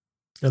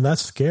 And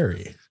that's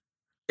scary.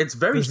 It's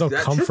very, there's no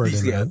comfort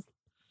in that.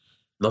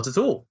 Not at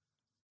all.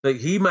 Like,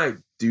 he might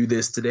do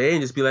this today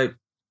and just be like,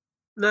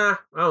 nah,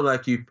 I don't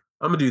like you,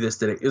 I'm going to do this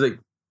today. It's like,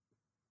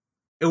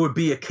 it would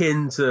be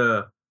akin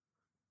to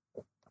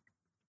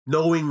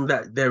knowing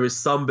that there is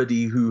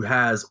somebody who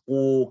has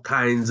all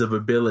kinds of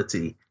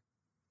ability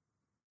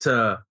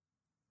to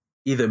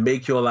either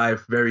make your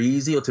life very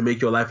easy or to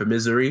make your life a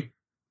misery.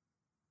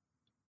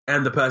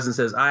 And the person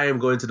says, I am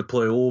going to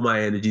deploy all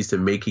my energies to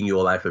making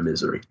your life a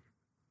misery.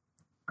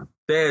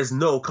 There's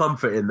no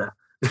comfort in that.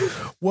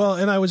 Well,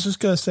 and I was just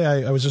going to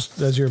say, I was just,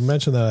 as you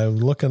mentioned that, I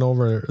was looking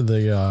over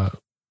the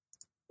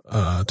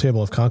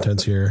table of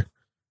contents here,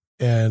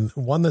 and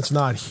one that's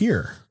not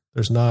here.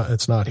 It's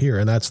not here,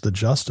 and that's the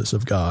justice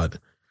of God.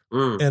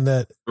 And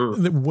that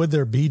would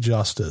there be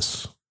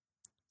justice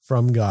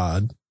from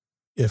God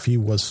if he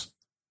was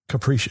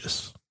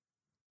capricious?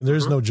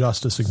 There's no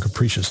justice in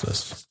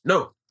capriciousness.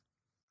 No,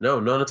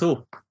 none at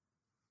all.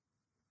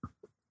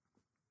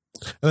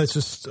 And it's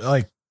just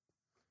like,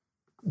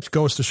 it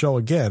goes to show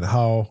again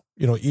how,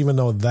 even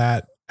though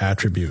that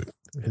attribute,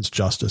 his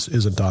justice,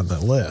 isn't on the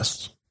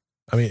list,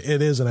 I mean,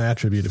 it is an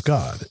attribute of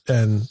God,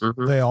 and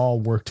they all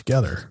work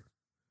together.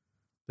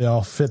 They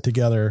all fit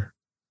together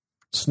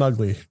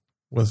snugly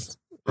with,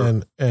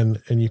 and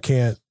you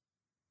can't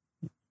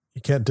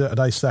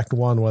dissect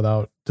one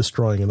without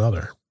destroying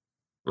another.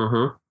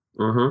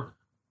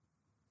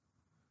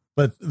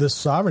 But this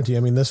sovereignty,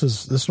 I mean,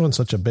 this one's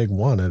such a big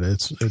one, and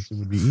it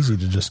would be easy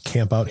to just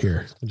camp out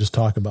here and just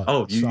talk about.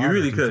 Oh, you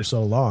really could for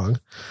so long.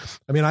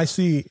 I mean, I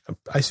see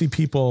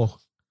people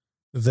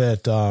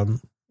that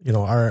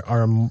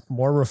are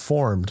more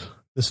reformed.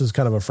 This is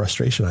kind of a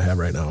frustration I have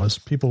right now, is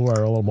people who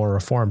are a little more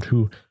reformed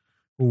who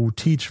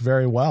teach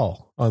very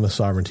well on the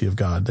sovereignty of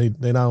God.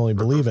 They not only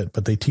believe it,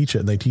 but they teach it,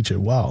 and they teach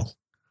it well.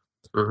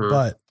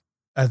 But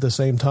at the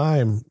same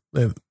time,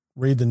 they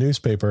read the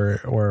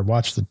newspaper or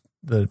watch the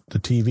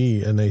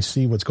TV, and they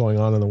see what's going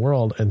on in the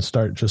world and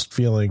start just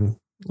feeling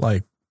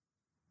like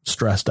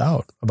stressed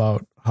out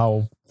about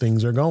how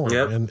things are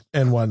going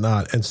and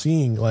whatnot, and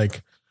seeing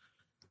like,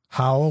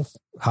 how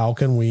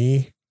can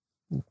we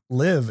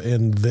live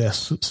in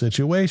this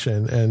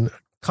situation, and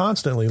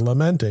constantly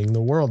lamenting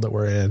the world that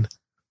we're in.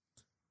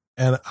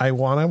 And I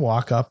want to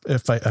walk up,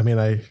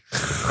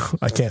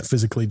 I can't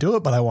physically do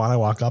it, but I want to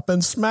walk up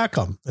and smack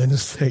them and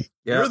just say,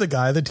 you're the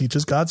guy that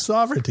teaches God's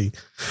sovereignty.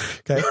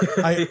 Okay.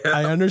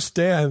 I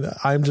understand.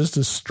 I'm just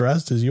as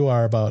stressed as you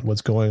are about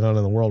what's going on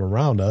in the world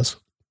around us.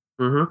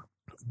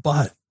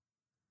 But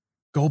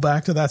go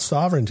back to that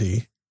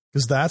sovereignty,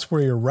 because that's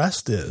where your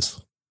rest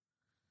is.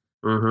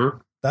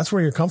 That's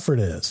where your comfort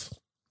is.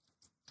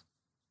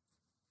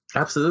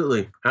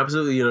 Absolutely. I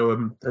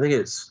think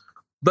it's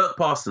Bert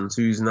Parsons,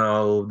 who's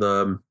now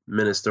the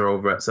minister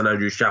over at St.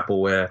 Andrew's Chapel,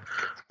 where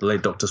the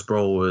late Dr.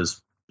 Sproul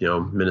was,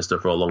 minister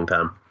for a long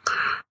time.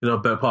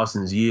 Bert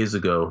Parsons years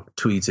ago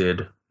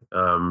tweeted,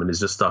 and it's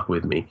just stuck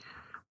with me,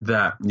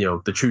 that,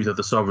 the truth of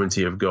the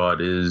sovereignty of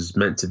God is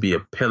meant to be a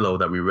pillow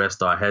that we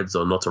rest our heads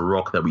on, not a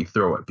rock that we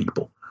throw at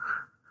people.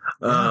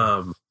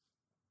 And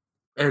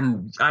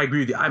I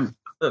agree with you. I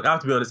have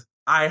to be honest,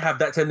 I have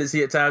that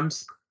tendency at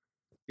times.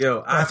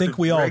 I think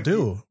we all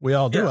do. We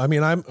all do. Yeah. I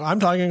mean,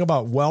 I'm talking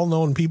about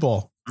well-known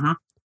people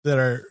that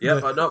are. Yeah,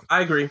 no,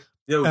 I agree.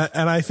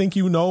 And I think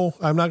I'm not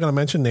going to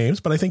mention names,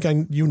 but I think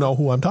you know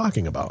who I'm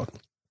talking about.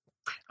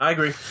 I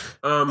agree.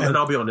 And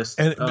I'll be honest.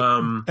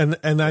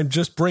 And I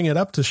just bring it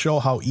up to show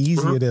how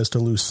easy it is to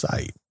lose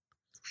sight.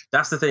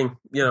 That's the thing.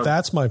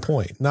 That's my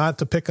point. Not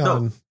to pick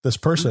on this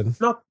person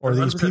or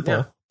these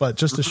people, but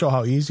just to show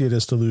how easy it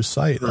is to lose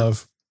sight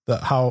of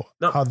how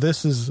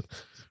this is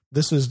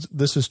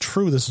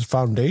true. This is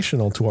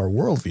foundational to our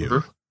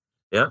worldview.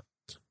 Yeah.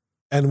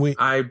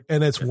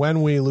 And it's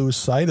when we lose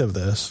sight of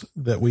this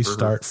that we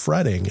start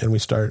fretting, and we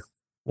start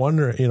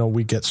wondering,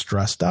 we get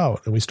stressed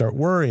out, and we start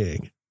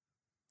worrying.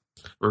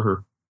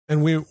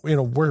 And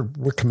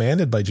we're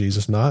commanded by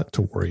Jesus not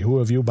to worry. Who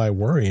of you by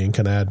worrying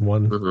can add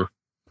 1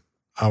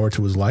 hour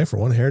to his life or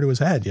 1 hair to his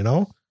head,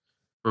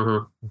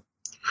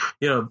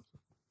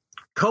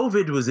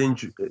 COVID was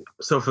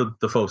so for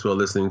the folks who are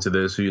listening to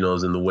this, who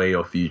knows in the way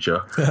or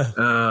future,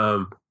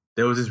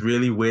 there was this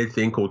really weird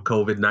thing called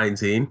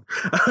COVID-19.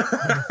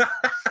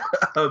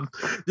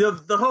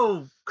 The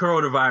whole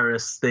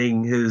coronavirus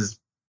thing has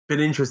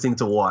been interesting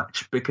to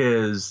watch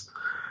because,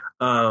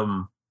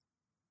 like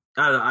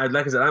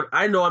I said,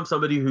 I know I'm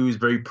somebody who's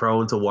very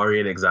prone to worry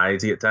and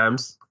anxiety at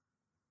times,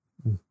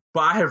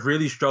 but I have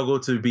really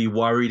struggled to be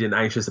worried and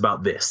anxious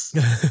about this.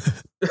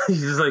 It's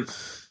just like,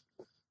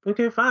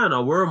 okay, fine,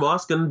 I'll wear a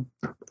mask, and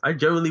I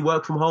generally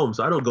work from home,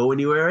 so I don't go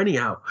anywhere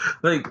anyhow.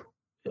 Like,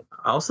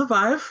 I'll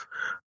survive.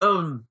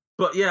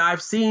 But yeah,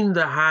 I've seen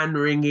the hand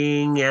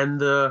wringing and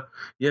the,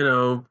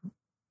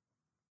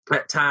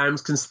 at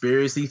times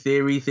conspiracy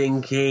theory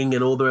thinking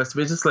and all the rest of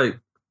it. It's just like,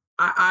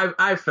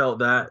 I felt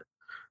that,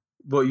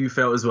 what you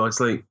felt as well. It's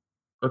like,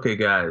 okay,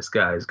 guys.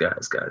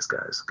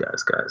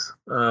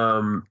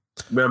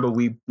 Remember,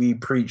 we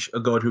preach a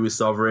God who is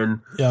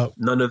sovereign. Yep.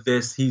 None of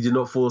this. He did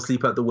not fall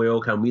asleep at the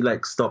wheel. Can we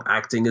stop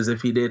acting as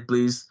if he did,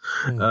 please?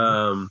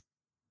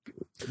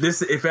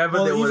 This, if ever,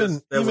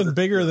 even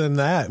bigger than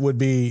that would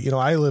be,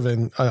 I live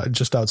in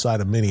just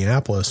outside of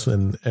Minneapolis,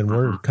 and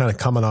we're kind of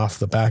coming off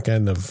the back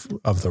end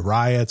of the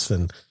riots,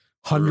 and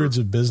hundreds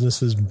of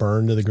businesses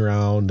burned to the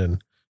ground,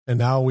 and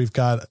now we've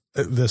got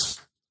this.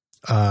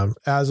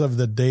 As of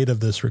the date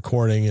of this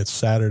recording, it's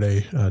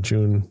Saturday,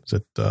 June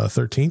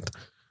 13th.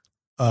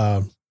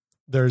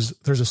 There's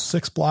a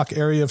 6-block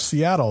area of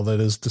Seattle that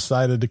has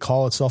decided to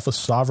call itself a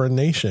sovereign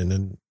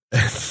nation,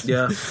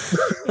 Yeah.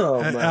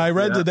 I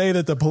read today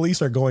that the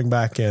police are going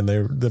back in.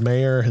 The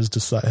mayor has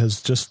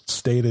just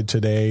stated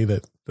today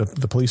that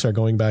the police are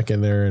going back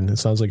in there, and it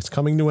sounds like it's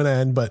coming to an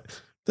end. But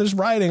there's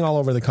rioting all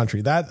over the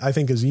country. That I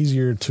think is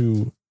easier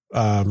to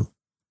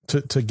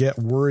get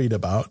worried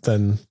about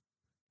than,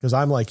 because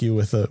I'm like you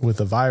with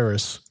the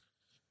virus.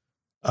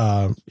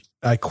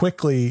 I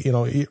quickly,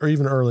 or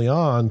even early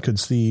on, could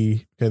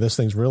see, okay, this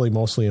thing's really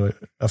mostly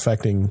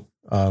affecting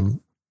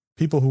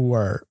people who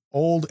are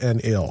old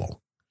and ill.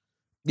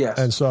 Yes.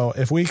 And so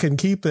if we can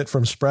keep it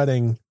from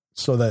spreading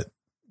so that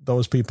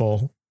those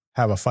people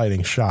have a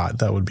fighting shot,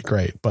 that would be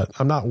great. But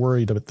I'm not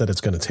worried that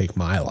it's going to take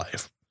my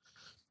life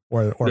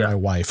or my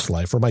wife's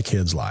life or my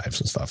kids' lives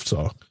and stuff.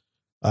 So,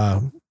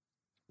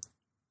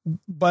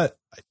 but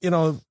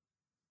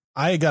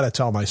I got to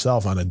tell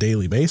myself on a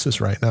daily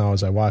basis right now,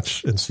 as I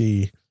watch and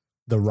see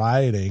the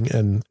rioting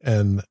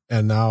and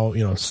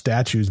now,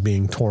 statues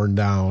being torn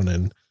down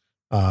and,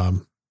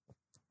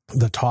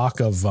 the talk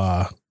of,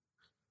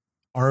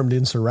 armed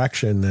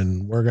insurrection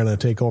and we're going to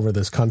take over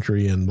this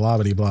country and blah,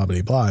 blah, blah,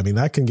 blah, blah. I mean,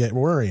 that can get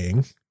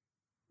worrying,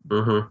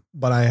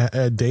 but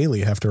I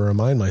daily have to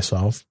remind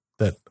myself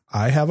that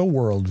I have a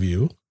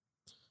worldview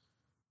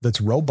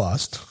that's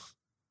robust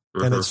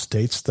and it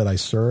states that I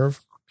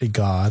serve a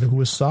God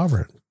who is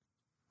sovereign.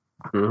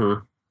 And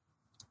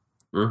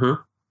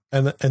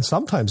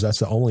sometimes that's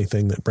the only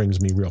thing that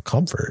brings me real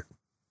comfort.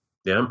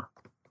 Yeah.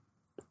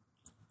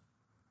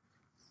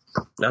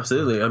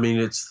 Absolutely. I mean,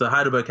 it's the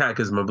Heidelberg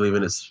Catechism, I believe,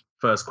 in its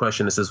first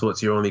question. It says,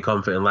 what's your only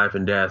comfort in life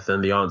and death?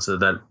 And the answer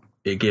that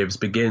it gives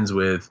begins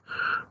with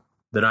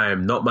that I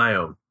am not my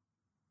own.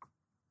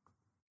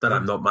 That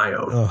I'm not my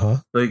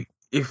own. Like,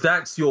 if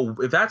that's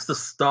the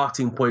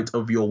starting point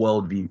of your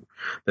worldview,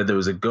 that there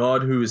is a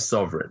God who is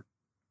sovereign,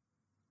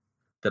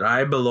 that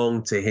I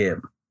belong to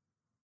him,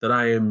 that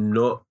I am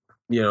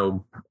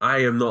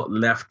not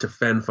left to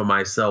fend for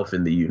myself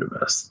in the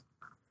universe,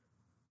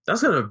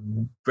 that's going to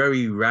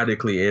very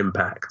radically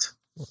impact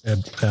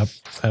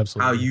absolutely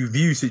how you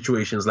view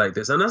situations like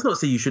this. And that's not to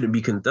say you shouldn't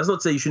be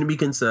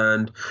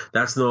concerned.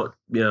 That's not,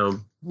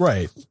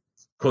 right.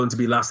 Calling to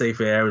be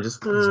laissez-faire and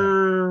just,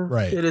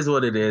 right. It is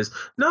what it is.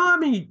 No, I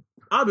mean,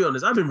 I'll be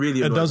honest. I've been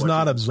really annoyed. It does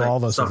not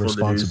absolve us of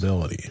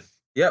responsibility.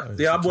 Yep.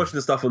 Yeah, I'm watching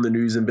the stuff on the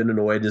news and been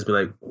annoyed and just be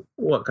like,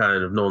 what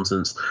kind of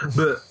nonsense?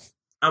 But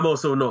I'm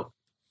also not,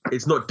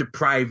 it's not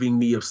depriving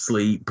me of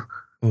sleep.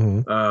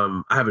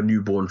 I have a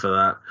newborn for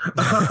that.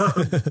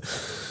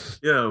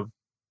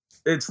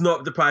 It's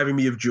not depriving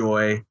me of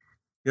joy.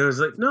 It's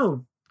like,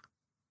 no.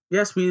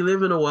 Yes, we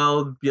live in a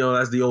world,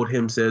 as the old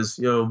hymn says,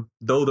 though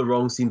the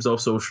wrong seems oh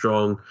so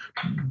strong,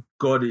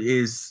 God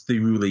is the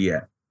ruler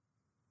yet.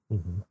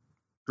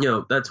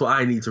 That's what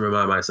I need to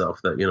remind myself,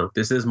 that,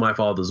 this is my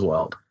Father's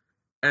world.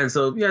 And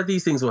so, yeah,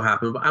 these things will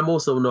happen, but I'm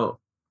also not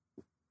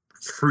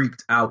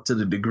freaked out to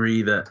the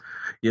degree that,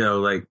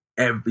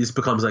 this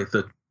becomes like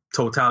the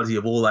totality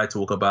of all I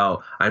talk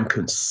about. I'm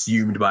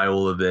consumed by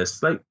all of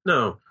this. Like,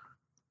 no,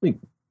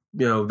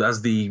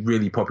 as the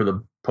really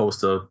popular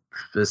poster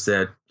has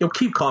said,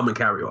 keep calm and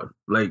carry on.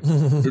 Like,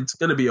 it's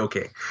going to be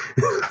okay.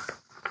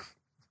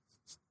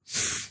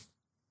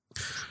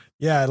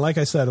 Yeah. And like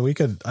I said,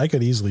 I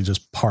could easily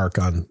just park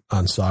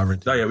on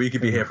sovereignty. Oh yeah. We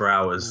could be here for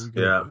hours.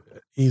 Yeah.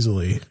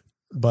 Easily.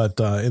 But,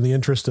 in the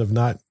interest of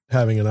not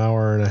having an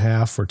hour and a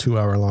half or 2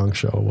 hour long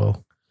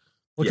show,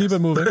 we'll keep it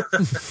moving.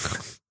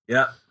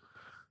 Yeah.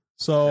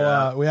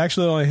 So we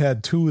actually only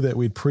had two that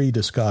we'd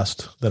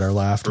pre-discussed that are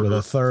left, with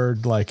a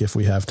third, like if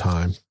we have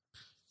time.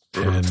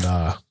 And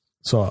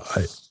so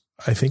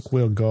I think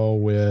we'll go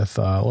with,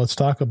 let's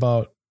talk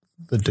about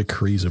the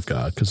decrees of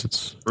God, because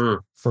it's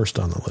first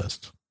on the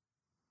list.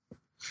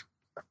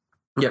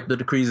 Yep, the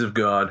decrees of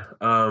God.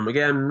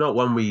 Again, not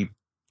one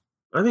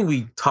I think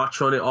we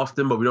touch on it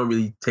often, but we don't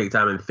really take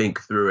time and think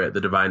through it,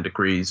 the divine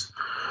decrees.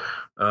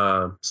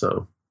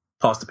 So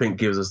Pastor Pink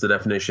gives us the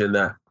definition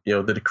that,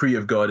 the decree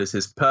of God is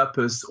his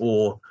purpose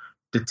or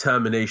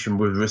determination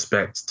with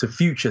respect to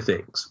future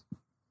things.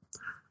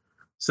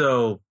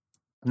 So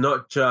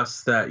not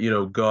just that,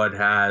 God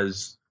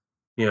has,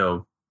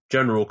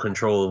 general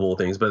control of all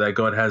things, but that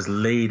God has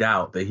laid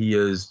out, that he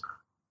has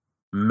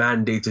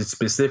mandated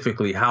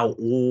specifically how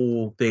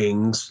all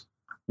things,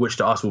 which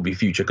to us will be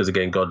future, because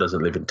again, God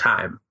doesn't live in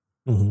time.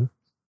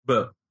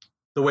 But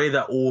the way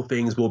that all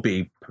things will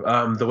be,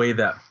 the way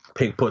that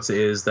Pink puts it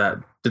is that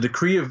the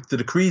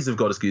decrees of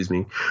God,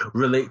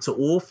 relate to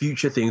all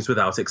future things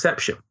without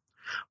exception.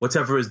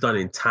 Whatever is done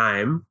in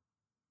time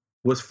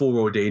was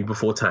foreordained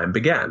before time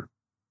began.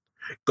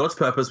 God's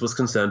purpose was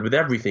concerned with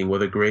everything,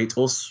 whether great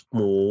or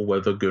small,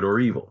 whether good or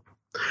evil.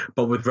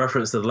 But with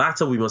reference to the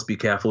latter, we must be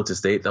careful to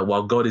state that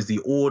while God is the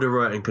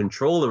orderer and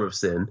controller of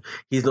sin,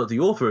 he's not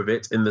the author of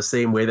it in the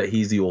same way that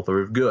he's the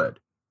author of good.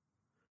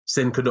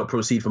 Sin could not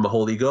proceed from a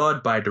holy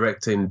God by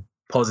directing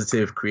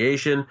positive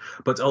creation,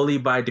 but only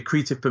by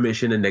decretive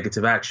permission and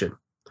negative action.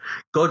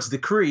 God's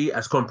decree,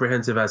 as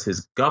comprehensive as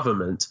his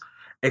government,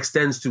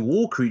 extends to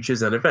all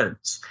creatures and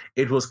events.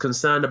 It was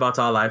concerned about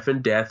our life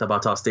and death,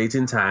 about our state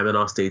in time and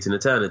our state in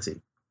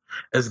eternity.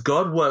 As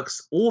God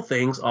works all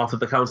things after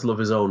the counsel of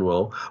his own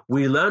will,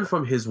 we learn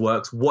from his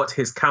works what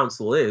his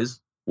counsel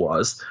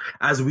was,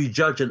 as we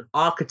judge an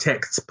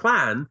architect's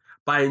plan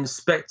by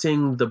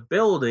inspecting the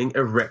building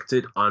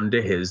erected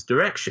under his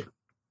direction.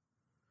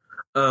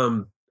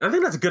 I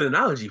think that's a good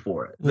analogy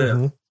for it.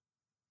 When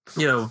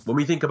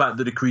we think about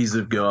the decrees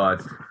of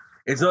God,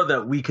 it's not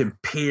that we can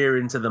peer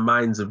into the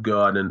minds of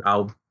God, and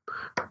I'll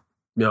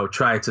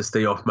try to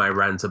stay off my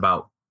rant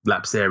about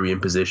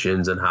lapsarian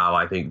positions and how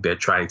I think they're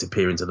trying to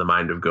peer into the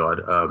mind of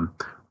God.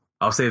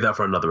 I'll save that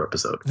for another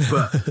episode.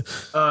 But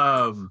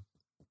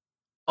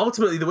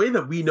ultimately, the way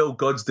that we know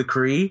God's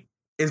decree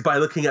is by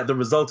looking at the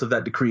result of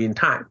that decree in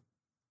time.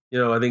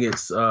 I think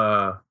it's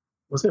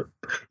was it?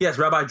 Yes,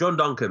 Rabbi John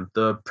Duncan,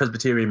 the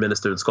Presbyterian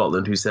minister in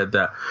Scotland, who said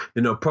that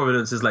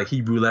providence is like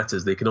Hebrew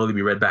letters; they can only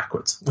be read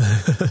backwards.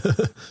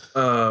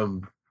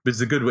 Which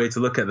is a good way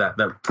to look at that.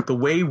 That the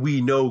way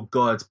we know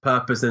God's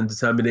purpose and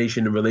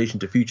determination in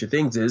relation to future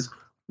things is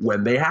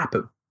when they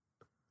happen.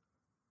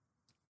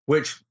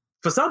 Which,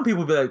 for some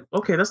people, be like,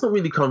 okay, that's not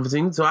really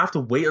comforting, so I have to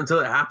wait until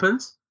it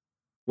happens.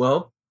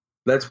 Well,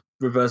 let's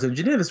reverse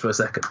engineer this for a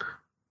second.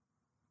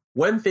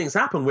 When things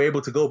happen, we're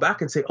able to go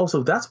back and say, oh,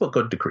 so that's what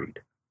God decreed.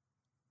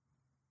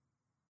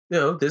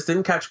 This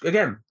didn't catch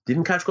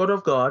God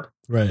off guard.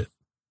 Right.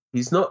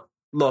 He's not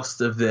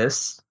lost of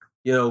this.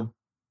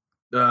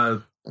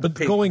 But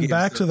going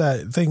back to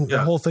that thing,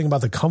 the whole thing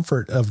about the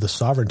comfort of the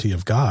sovereignty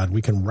of God,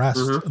 we can rest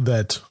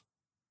that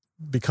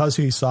because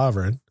he's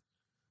sovereign,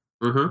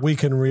 we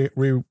can we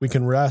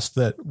can rest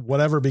that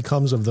whatever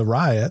becomes of the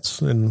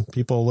riots, and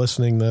people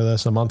listening to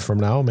this a month from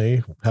now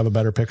may have a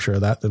better picture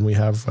of that than we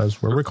have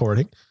as we're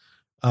recording.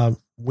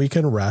 We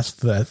can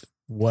rest that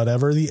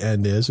whatever the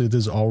end is, it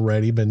has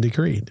already been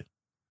decreed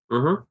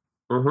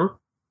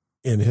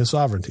in his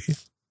sovereignty.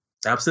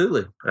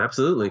 Absolutely.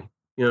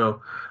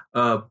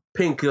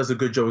 Pink does a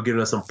good job of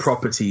giving us some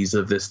properties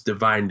of this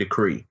divine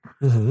decree.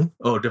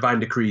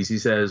 Divine decrees. He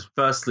says,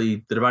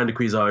 firstly, the divine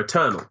decrees are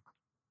eternal.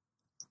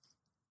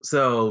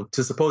 So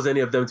to suppose any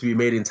of them to be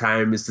made in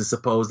time is to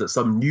suppose that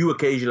some new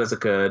occasion has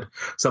occurred,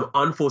 some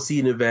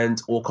unforeseen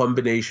event or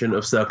combination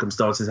of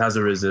circumstances has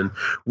arisen,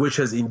 which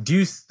has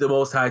induced the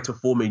Most High to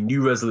form a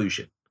new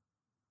resolution.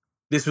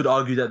 This would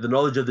argue that the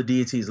knowledge of the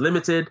deity is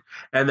limited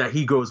and that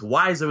he grows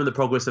wiser in the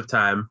progress of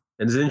time.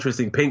 And it's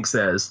interesting, Pink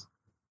says,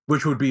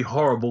 which would be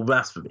horrible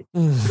blasphemy.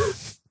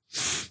 He's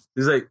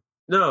like,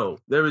 no,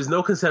 there is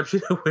no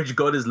conception in which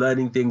God is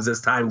learning things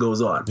as time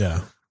goes on.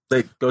 Yeah.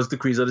 Like, God's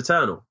decrees are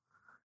eternal.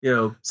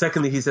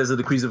 Secondly, he says the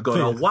decrees of God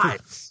are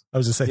wise. I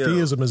was going to say,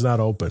 theism is not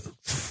open.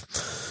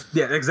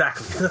 Yeah,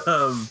 exactly.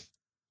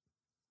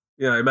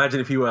 Imagine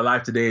if he were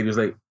alive today and he was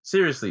like,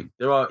 seriously,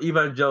 there are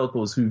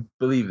evangelicals who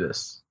believe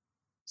this.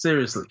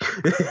 Seriously.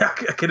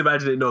 I can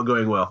imagine it not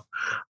going well.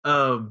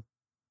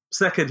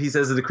 Second, he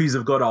says the decrees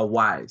of God are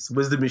wise.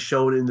 Wisdom is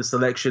shown in the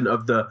selection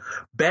of the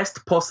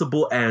best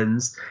possible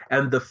ends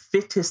and the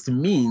fittest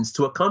means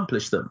to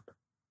accomplish them.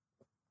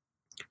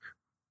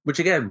 Which,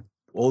 again,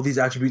 all these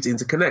attributes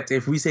interconnect.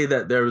 If we say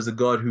that there is a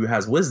God who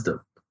has wisdom,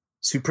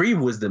 supreme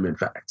wisdom, in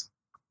fact,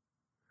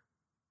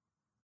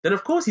 then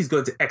of course he's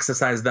going to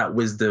exercise that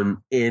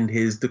wisdom in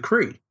his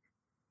decree.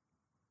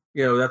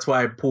 That's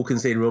why Paul can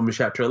say in Romans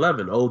chapter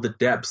 11, oh, the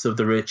depths of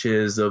the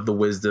riches of the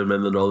wisdom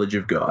and the knowledge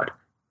of God.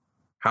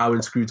 How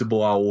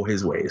inscrutable are all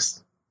his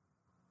ways.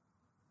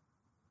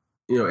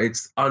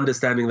 It's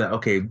understanding that,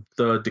 okay,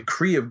 the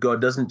decree of God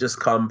doesn't just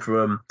come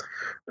from,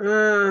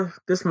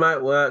 this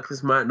might work,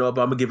 this might not,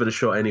 but I'm going to give it a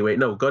shot anyway.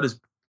 No, God is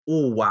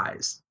all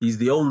wise. He's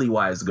the only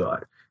wise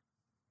God.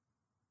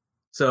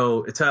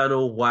 So,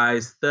 eternal,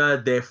 wise.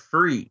 Third, they're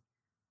free.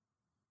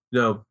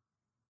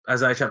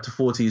 Isaiah chapter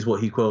 40 is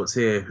what he quotes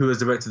here. Who has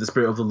directed the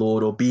Spirit of the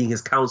Lord, or being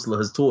his counselor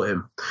has taught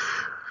him?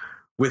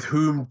 With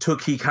whom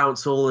took he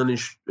counsel and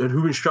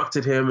who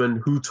instructed him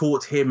and who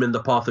taught him in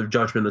the path of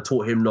judgment and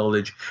taught him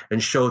knowledge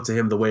and showed to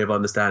him the way of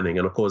understanding.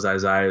 And of course,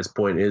 Isaiah's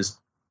point is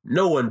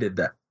no one did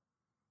that.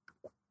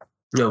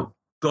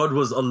 God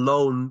was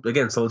alone.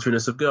 Again,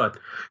 solitariness of God.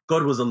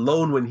 God was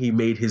alone when he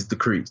made his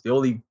decrees. The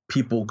only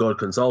people God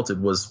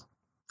consulted was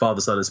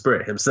Father, Son, and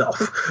Spirit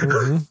himself.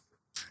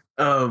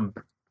 And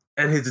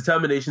his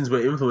determinations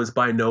were influenced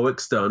by no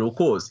external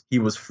cause. He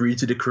was free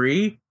to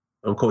decree.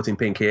 I'm quoting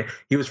Pink here.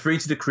 He was free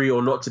to decree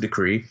or not to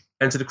decree,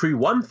 and to decree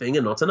one thing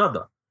and not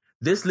another.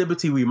 This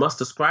liberty we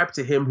must ascribe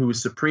to him who is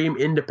supreme,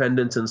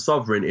 independent, and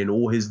sovereign in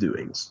all his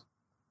doings.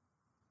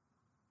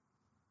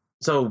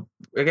 So,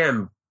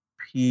 again,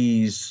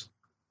 his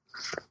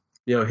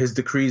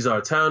decrees are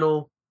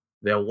eternal,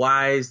 they're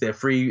wise, they're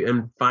free,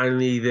 and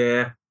finally,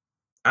 they're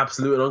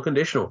absolute and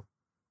unconditional.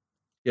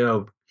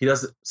 He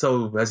does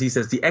so, as he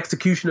says, the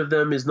execution of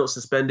them is not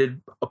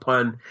suspended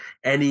upon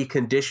any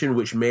condition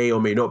which may or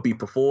may not be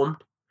performed.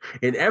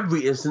 In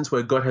every instance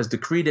where God has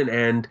decreed an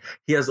end,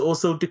 he has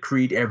also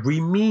decreed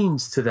every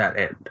means to that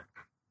end.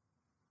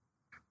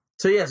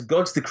 So yes,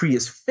 God's decree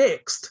is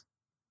fixed,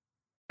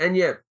 and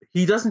yet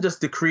he doesn't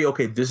just decree,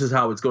 okay, this is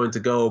how it's going to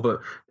go,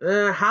 but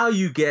how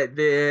you get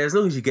there, as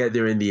long as you get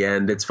there in the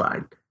end, it's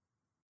fine.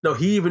 No,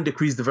 he even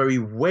decrees the very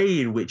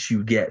way in which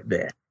you get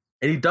there.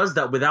 And he does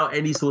that without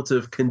any sort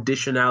of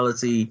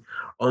conditionality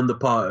on the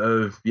part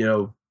of,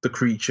 the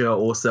creature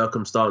or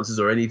circumstances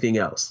or anything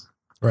else.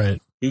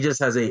 Right. He just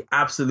has a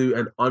absolute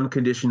and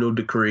unconditional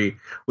decree,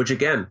 which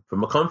again,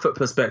 from a comfort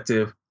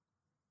perspective,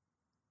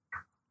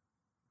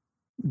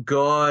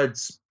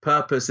 God's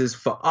purposes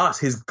for us,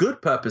 his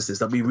good purposes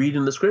that we read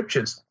in the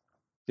scriptures.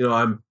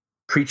 I'm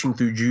preaching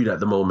through Jude at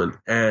the moment,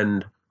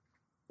 and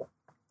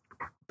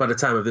by the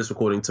time of this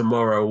recording,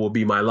 tomorrow will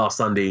be my last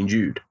Sunday in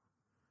Jude.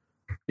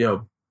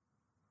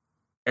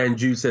 And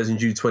Jude says in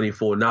Jude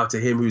 24, now to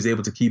him who is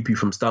able to keep you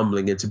from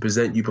stumbling and to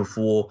present you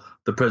before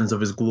the presence of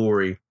his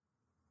glory.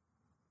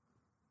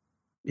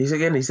 He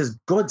says,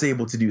 God's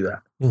able to do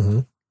that. Mm-hmm.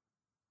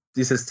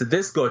 He says, to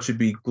this God should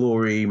be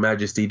glory,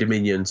 majesty,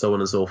 dominion, so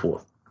on and so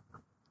forth.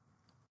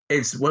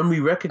 It's when we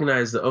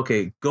recognize that,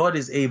 okay, God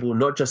is able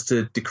not just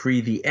to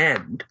decree the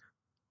end,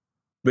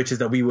 which is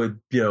that we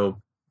would,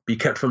 be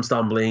kept from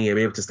stumbling and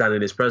be able to stand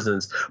in his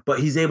presence, but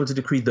he's able to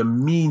decree the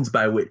means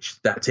by which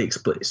that takes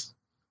place.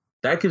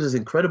 That gives us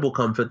incredible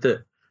comfort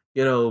that,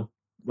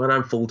 when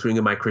I'm faltering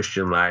in my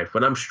Christian life,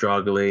 when I'm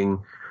struggling,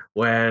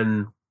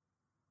 when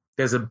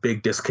there's a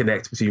big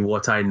disconnect between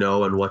what I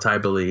know and what I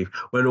believe,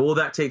 when all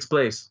that takes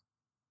place,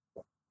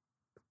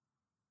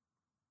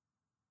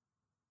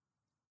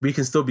 we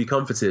can still be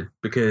comforted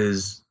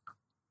because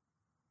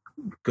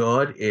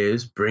God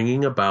is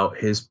bringing about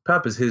his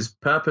purpose. His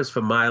purpose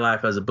for my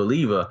life as a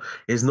believer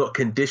is not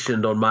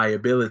conditioned on my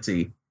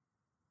ability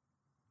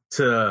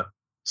to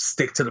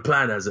stick to the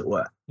plan, as it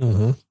were.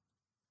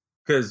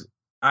 Because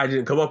I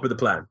didn't come up with the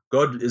plan.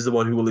 God is the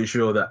one who will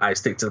ensure that I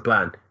stick to the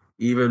plan.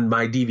 Even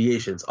my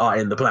deviations are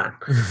in the plan.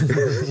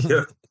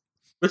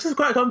 Which is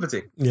quite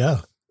comforting.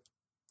 Yeah.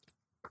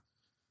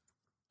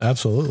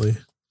 Absolutely.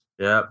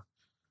 Yeah.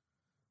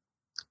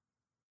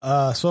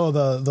 So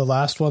the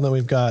last one that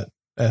we've got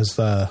as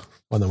the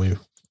one that we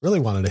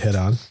really wanted to hit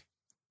on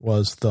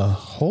was the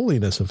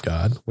holiness of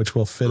God, which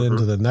will fit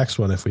into the next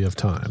one if we have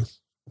time.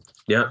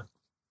 Yeah.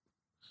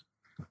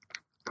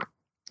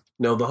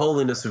 No, the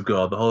holiness of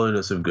God.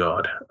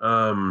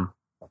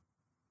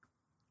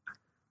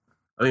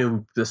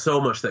 There's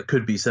so much that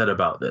could be said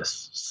about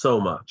this. So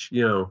much.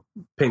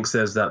 Pink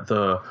says that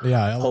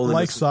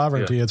like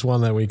sovereignty, it's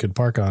one that we could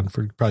park on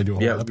for probably do a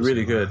whole episode.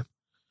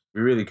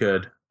 We really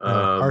could.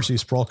 R.C.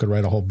 Sproul could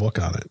write a whole book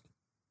on it.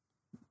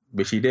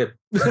 Which he did.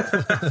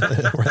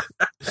 Right.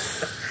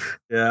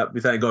 Yeah, we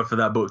thank God for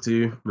that book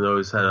too.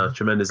 It's had a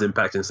tremendous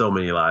impact in so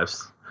many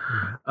lives.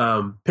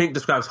 Pink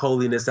describes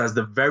holiness as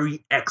the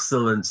very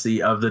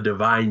excellency of the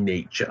divine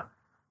nature.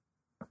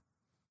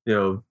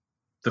 The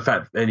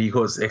fact, and he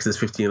quotes Exodus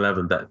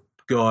 15:11, that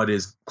God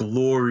is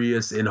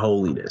glorious in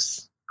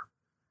holiness.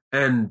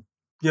 And,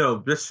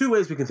 there's two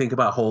ways we can think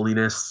about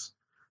holiness.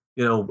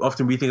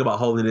 Often we think about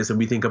holiness and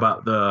we think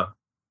about the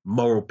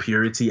moral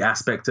purity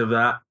aspect of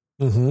that,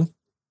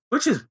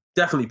 which is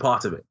definitely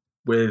part of it,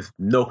 with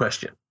no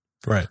question.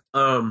 Right.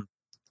 But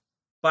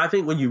I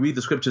think when you read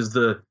the scriptures,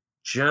 the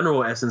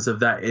general essence of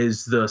that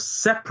is the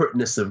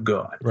separateness of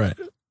God. Right.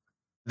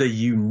 The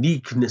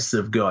uniqueness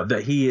of God,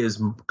 that he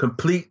is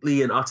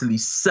completely and utterly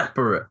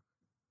separate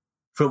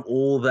from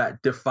all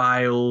that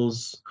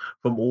defiles,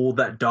 from all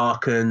that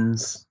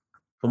darkens,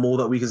 from all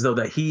that weakens, know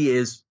that he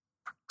is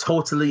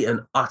totally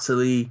and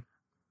utterly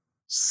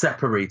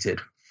separated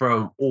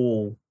from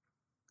all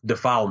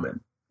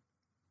defilement.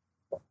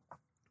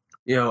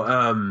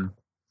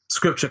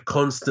 Scripture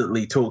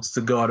constantly talks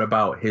to God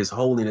about his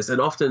holiness,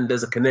 and often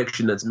there's a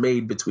connection that's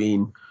made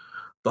between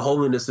the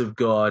holiness of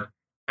God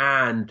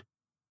and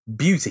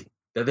beauty,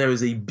 that there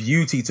is a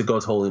beauty to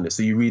God's holiness.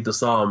 So you read the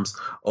Psalms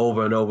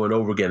over and over and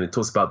over again. It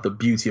talks about the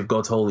beauty of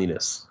God's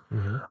holiness.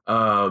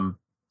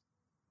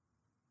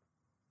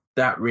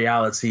 That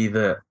reality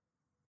that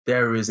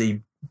there is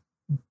a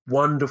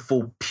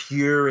wonderful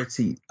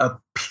purity, a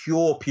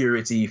pure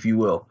purity, if you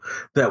will,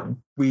 that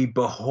we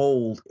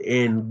behold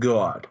in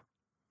God.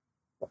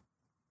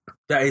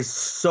 That is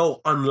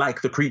so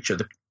unlike the creature,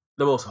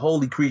 the most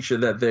holy creature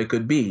that there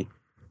could be,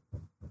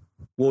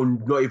 will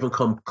not even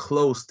come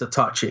close to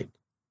touching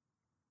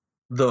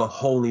the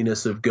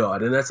holiness of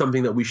God. And that's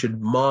something that we should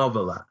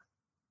marvel at.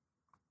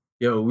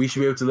 We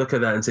should be able to look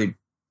at that and say,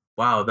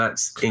 wow,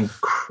 that's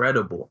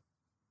incredible.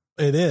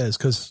 It is,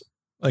 because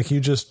like you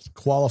just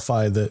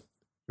qualified that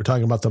we're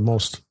talking about the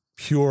most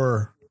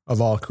pure of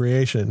all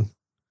creation.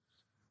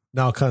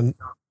 Now compare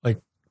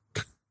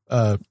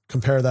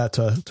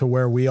that to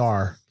where we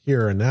are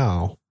here and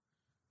now,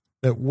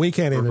 that we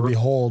can't even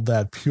behold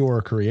that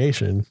pure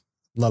creation,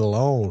 let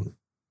alone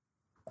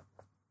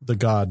the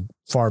God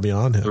far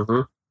beyond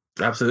him.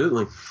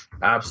 Absolutely.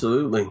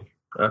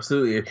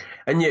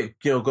 And yet,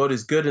 God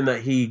is good in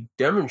that he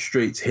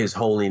demonstrates his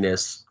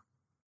holiness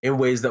in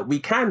ways that we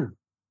can,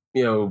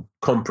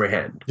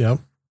 comprehend. Yep.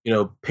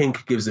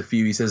 Pink gives a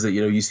few. He says that,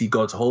 you see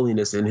God's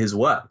holiness in his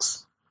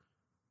works.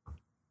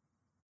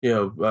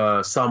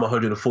 Psalm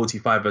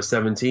 145 verse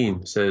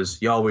 17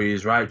 says, Yahweh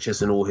is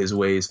righteous in all his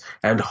ways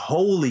and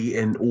holy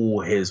in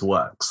all his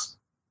works.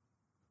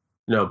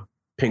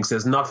 Pink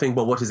says, nothing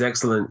but what is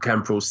excellent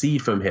can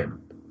proceed from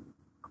him.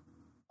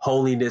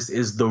 Holiness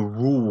is the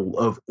rule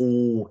of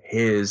all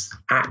his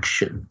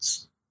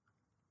actions.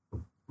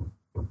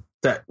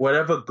 That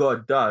whatever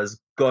God does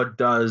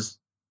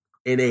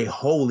in a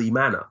holy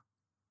manner.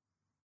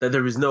 That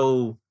there is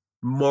no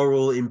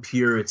moral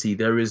impurity.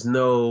 There is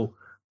no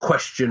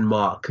question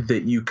mark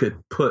that you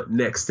could put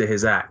next to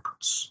his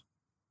acts.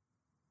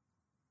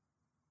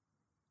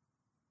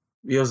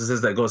 He also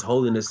says that God's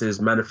holiness is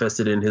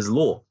manifested in his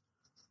law.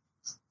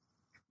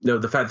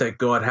 The fact that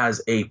God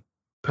has a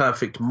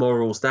perfect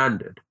moral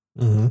standard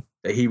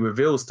that he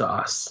reveals to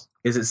us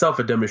is itself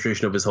a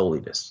demonstration of his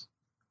holiness.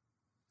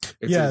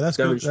 That's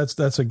good.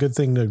 That's a good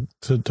thing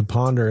to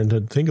ponder and to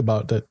think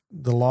about, that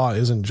the law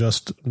isn't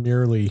just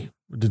merely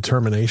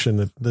determination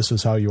that this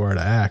is how you are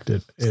to act.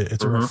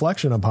 It's a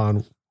reflection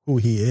upon who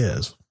he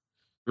is.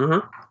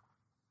 I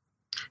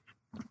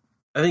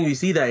think we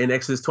see that in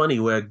Exodus 20,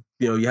 where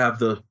you have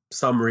the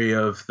summary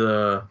of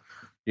the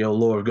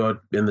law of God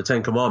in the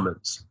Ten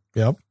Commandments.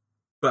 Yep.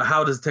 But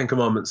how does the Ten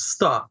Commandments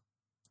start?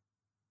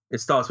 It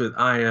starts with,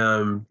 I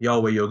am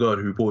Yahweh your God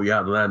who brought you out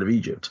of the land of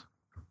Egypt.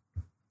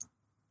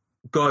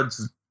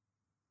 God's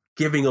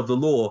giving of the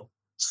law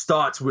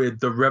starts with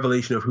the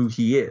revelation of who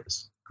he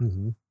is.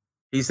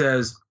 He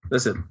says,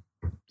 listen,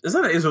 it's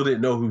not that Israel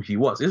didn't know who he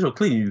was. Israel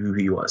clearly knew who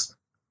he was.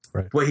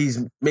 Right. But he's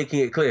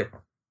making it clear.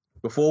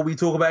 Before we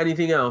talk about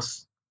anything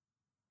else,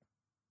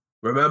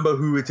 remember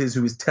who it is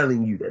who is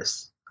telling you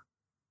this.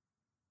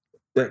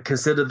 That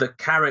consider the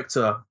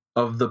character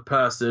of the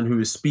person who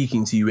is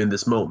speaking to you in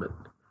this moment.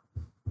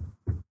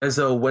 And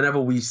so whenever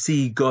we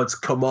see God's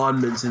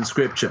commandments in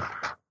Scripture,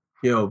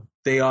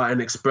 they are an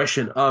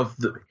expression of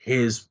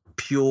his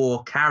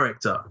pure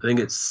character. I think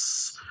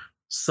it's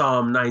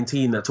Psalm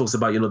 19 that talks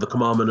about, the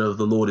commandment of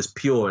the Lord is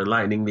pure,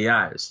 enlightening the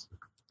eyes.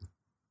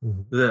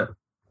 Well,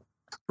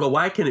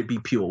 why can it be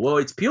pure? Well,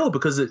 it's pure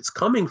because it's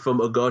coming from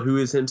a God who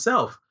is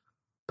himself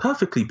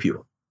perfectly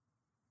pure.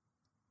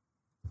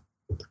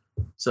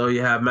 So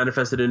you have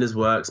manifested in his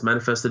works,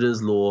 manifested in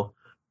his law.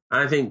 And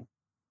I think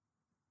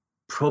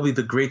probably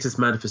the greatest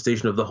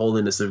manifestation of the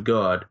holiness of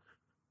God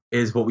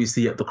is what we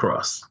see at the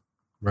cross.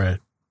 Right.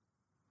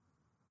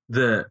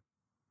 That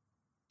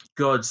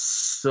God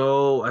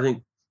I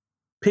think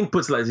Pink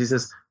puts it like this, he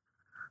says,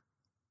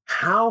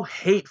 how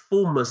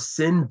hateful must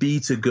sin be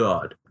to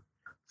God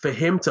for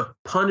him to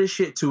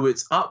punish it to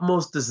its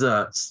utmost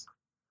deserts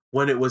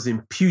when it was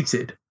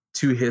imputed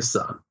to his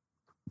son.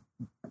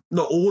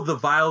 Not all the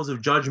vials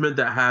of judgment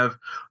that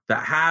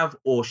have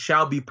or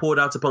shall be poured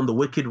out upon the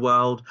wicked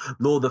world,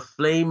 nor the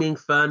flaming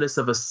furnace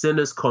of a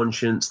sinner's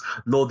conscience,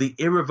 nor the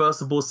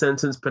irreversible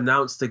sentence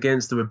pronounced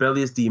against the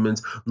rebellious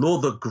demons, nor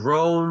the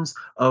groans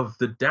of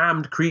the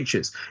damned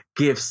creatures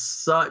give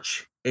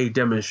such a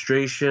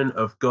demonstration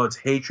of God's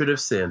hatred of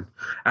sin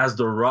as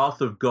the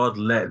wrath of God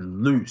let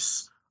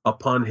loose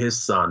upon his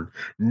son.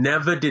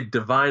 Never did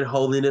divine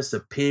holiness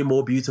appear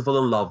more beautiful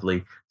and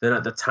lovely than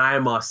at the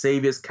time our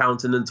Savior's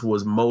countenance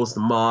was most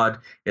marred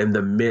in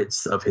the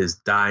midst of his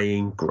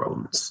dying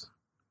groans.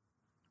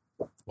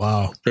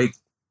 Wow.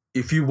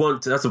 If you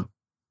want to, that's a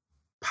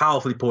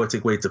powerfully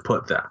poetic way to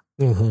put that.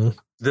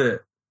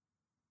 That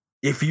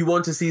if you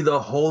want to see the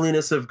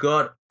holiness of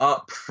God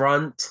up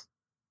front,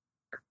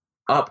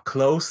 up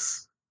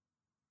close,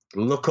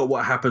 look at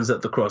what happens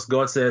at the cross.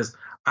 God says,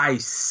 I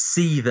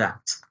see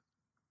that.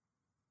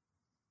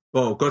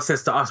 Well, God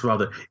says to us,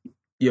 rather,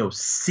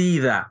 see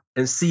that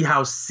and see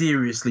how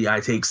seriously I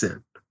take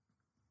sin.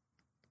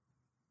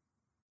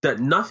 That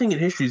nothing in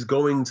history is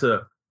going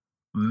to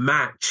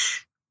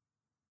match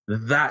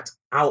that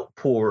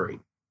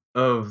outpouring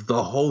of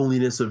the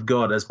holiness of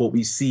God as what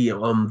we see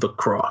on the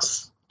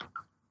cross.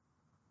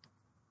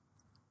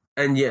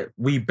 And yet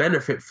we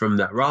benefit from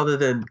that, rather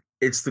than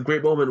it's the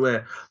great moment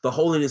where the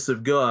holiness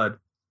of God,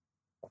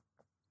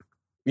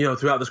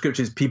 throughout the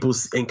scriptures, people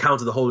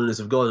encounter the holiness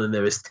of God and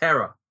there is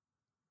terror.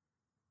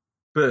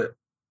 But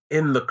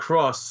in the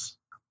cross,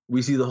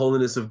 we see the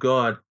holiness of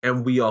God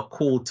and we are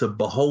called to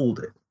behold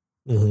it.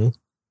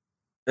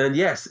 And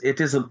yes,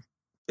 it's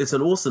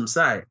an awesome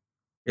sight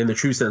in the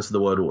true sense of the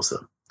word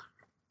awesome.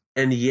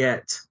 And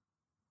yet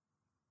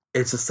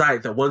it's a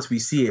sight that once we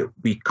see it,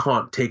 we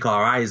can't take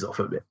our eyes off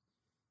of it.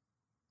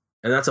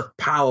 And that's a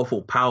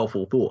powerful,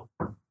 powerful thought.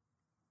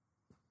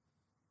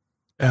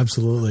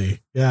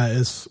 Absolutely. Yeah,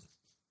 it's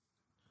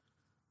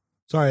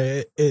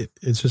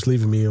just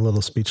leaving me a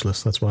little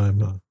speechless. That's why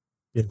I'm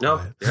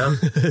yeah.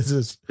 It's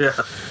just, yeah.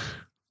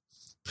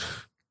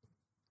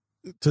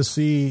 To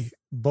see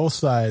both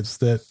sides,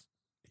 that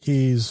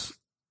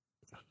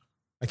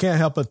I can't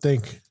help but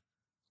think,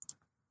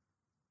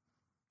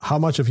 how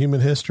much of human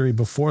history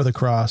before the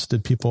cross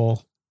did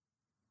people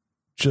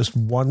just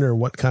wonder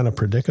what kind of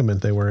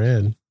predicament they were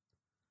in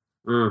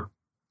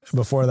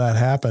before that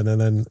happened?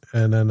 And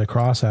then the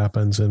cross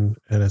happens and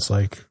it's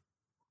like,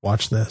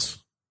 watch this,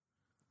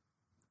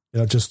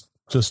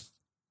 just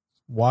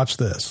watch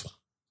this.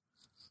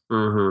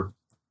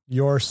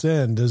 Your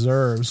sin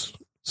deserves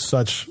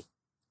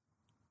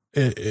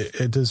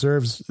it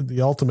deserves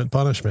the ultimate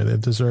punishment.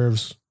 It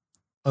deserves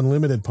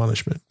unlimited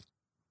punishment.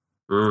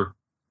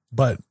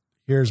 But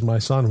here's my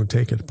son would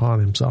take it upon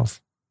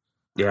himself.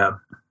 Yeah.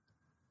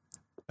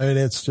 I mean,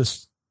 it's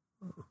just,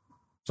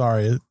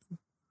 sorry.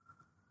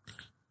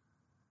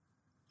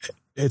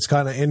 It's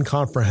kind of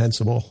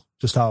incomprehensible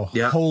just how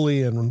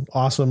holy and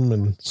awesome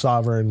and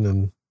sovereign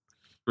and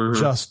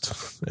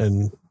just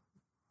and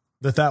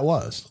that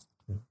was.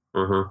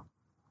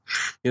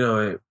 You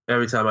know,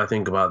 every time I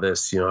think about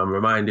this, you know, I'm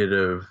reminded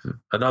of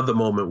another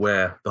moment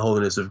where the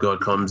holiness of God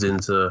comes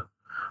into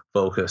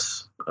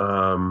focus.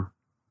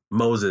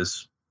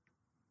 Moses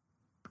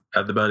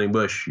at the burning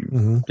bush,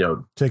 you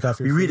know, take off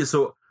your we feet. read it.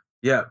 So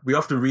we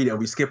often read it and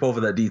we skip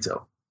over that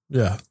detail.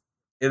 Yeah.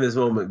 In this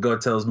moment,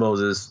 God tells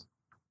Moses,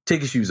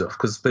 take your shoes off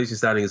because the place you're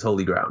standing is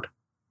holy ground.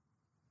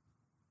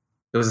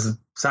 It was the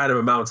side of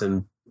a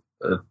mountain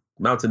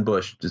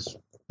bush, just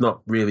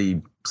not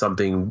really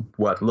something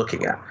worth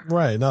looking at.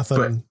 Right. Nothing.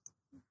 But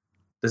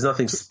there's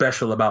nothing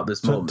special about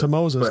this moment. To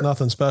Moses,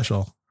 nothing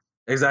special.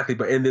 Exactly.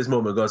 But in this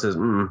moment, God says,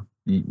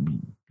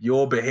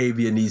 your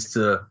behavior needs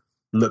to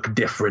look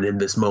different in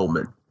this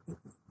moment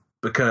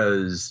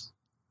because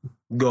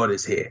God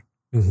is here.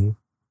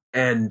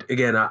 And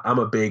again, I'm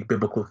a big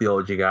biblical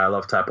theology guy. I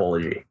love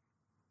typology.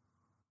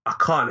 I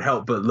can't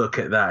help but look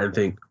at that and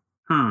think,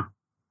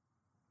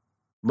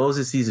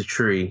 Moses sees a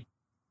tree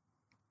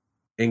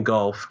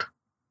engulfed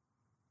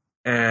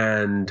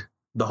and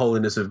the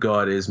holiness of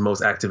God is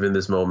most active in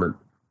this moment.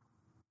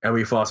 And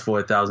we fast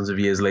forward thousands of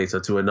years later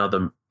to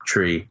another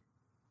tree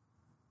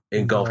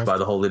engulfed by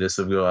the holiness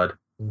of God.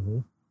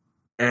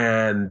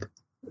 And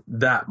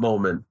that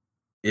moment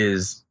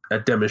is a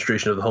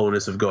demonstration of the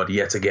holiness of God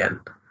yet again.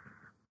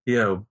 You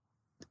know,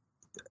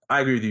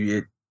 I agree with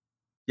you.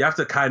 You have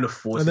to kind of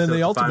force. And then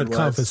the ultimate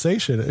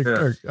compensation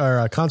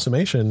or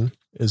consummation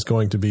is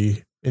going to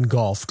be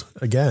engulfed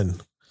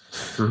again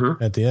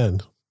at the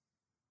end.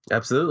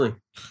 Absolutely.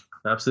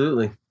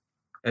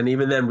 And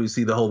even then, we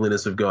see the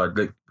holiness of God.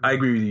 Like, I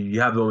agree with you.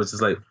 You have moments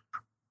it's like,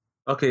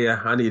 okay,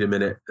 yeah, I need a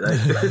minute. Like,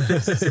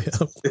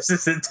 this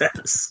is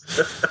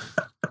intense.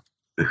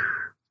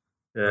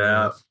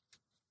 Yeah.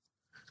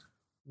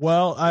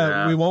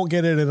 Well, we won't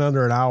get it in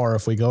under an hour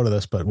if we go to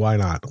this, but why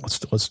not?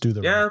 Let's do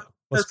the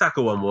let's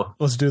tackle one more.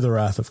 Let's do the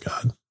wrath of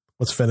God.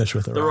 Let's finish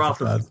with the wrath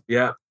of God.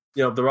 Yeah,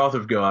 you know, the wrath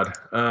of God.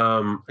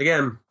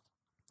 Again,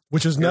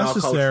 which is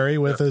necessary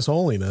with His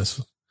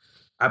holiness.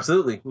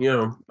 Absolutely.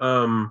 You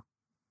know,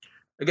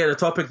 again, a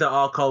topic that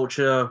our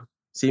culture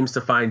seems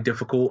to find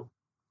difficult.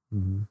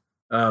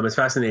 It's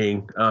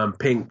fascinating.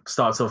 Pink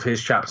starts off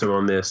his chapter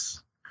on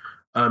this.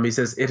 He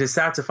says, it is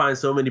sad to find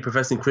so many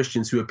professing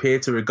Christians who appear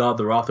to regard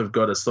the wrath of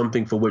God as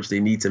something for which they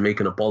need to make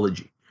an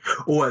apology,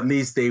 or at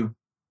least they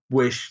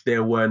wish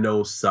there were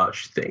no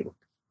such thing.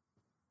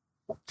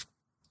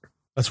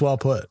 That's well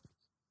put.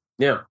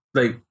 Yeah.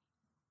 Like,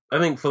 I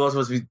think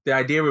philosophers, the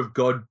idea of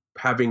God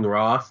having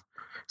wrath,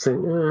 saying,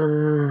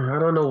 I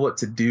don't know what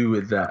to do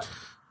with that.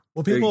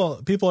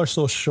 Well, people are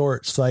so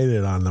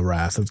short-sighted on the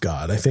wrath of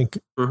God. I think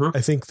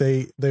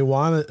they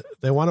want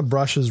to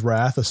brush His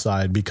wrath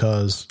aside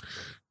because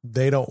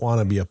they don't want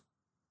to be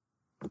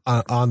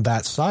on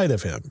that side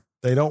of Him.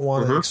 They don't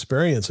want to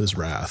experience His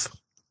wrath,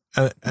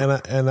 and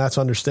that's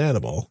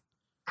understandable.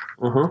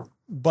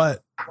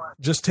 But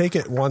just take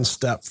it one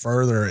step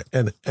further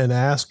and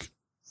ask,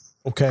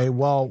 okay,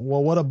 well,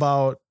 what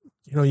about,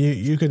 you know,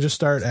 you could just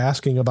start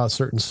asking about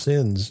certain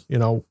sins. You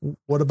know,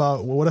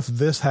 what if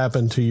this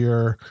happened to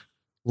your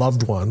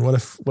loved one? What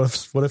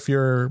if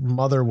your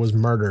mother was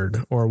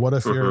murdered, or what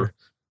if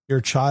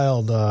your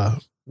child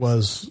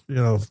was, you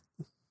know,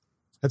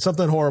 had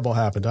something horrible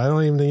happened? I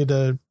don't even need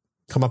to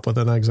come up with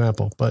an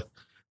example, but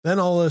then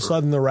all of a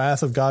sudden the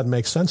wrath of God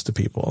makes sense to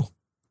people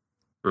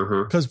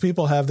because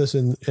people have this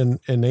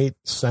innate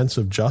sense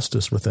of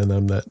justice within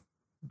them that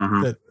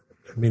I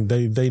mean,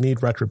 they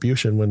need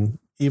retribution when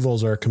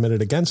evils are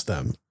committed against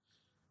them.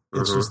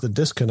 It's just the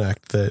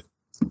disconnect that,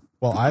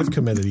 well, I've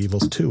committed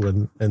evils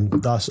too, and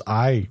thus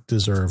I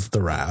deserve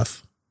the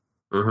wrath.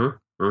 And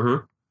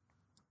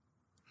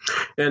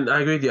I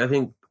agree with you. I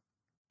think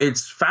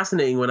it's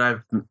fascinating when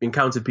I've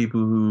encountered people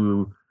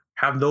who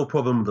have no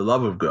problem with the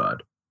love of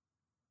God,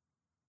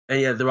 and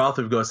yet the wrath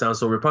of God sounds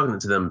so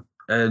repugnant to them.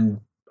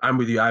 And I'm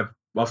with you. I've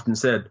often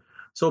said,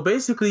 so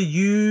basically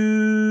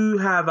you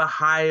have a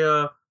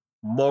higher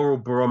moral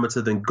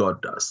barometer than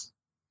God does,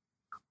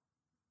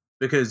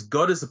 because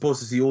God is supposed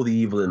to see all the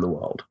evil in the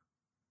world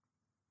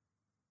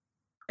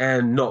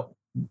and not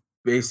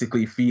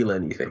basically feel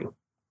anything.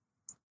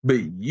 But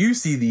you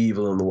see the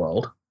evil in the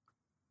world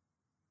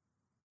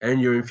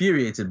and you're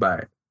infuriated by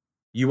it.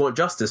 You want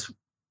justice,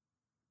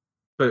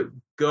 but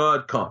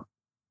God can't.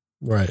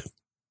 Right.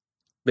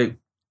 Like,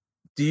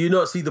 do you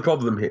not see the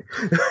problem here?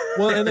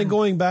 Well, and then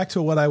going back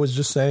to what I was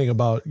just saying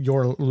about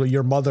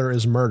your mother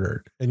is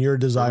murdered and your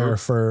desire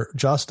for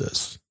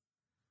justice.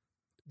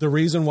 The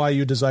reason why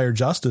you desire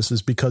justice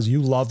is because you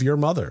love your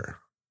mother,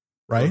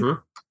 right?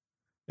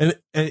 And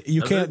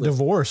you can't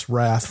divorce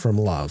wrath from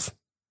love.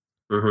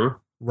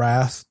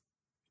 Wrath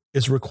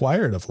is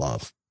required of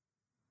love.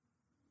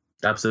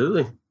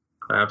 Absolutely.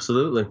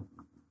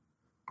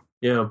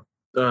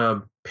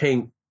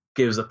 Pink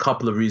gives a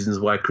couple of reasons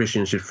why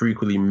Christians should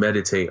frequently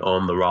meditate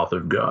on the wrath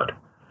of God.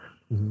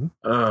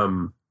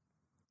 Mm-hmm.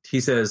 He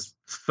says,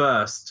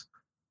 first,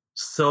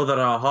 so that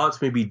our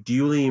hearts may be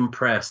duly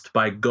impressed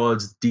by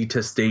God's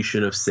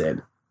detestation of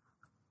sin.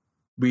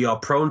 We are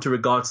prone to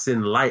regard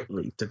sin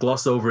lightly, to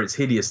gloss over its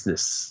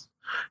hideousness,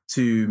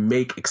 to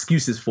make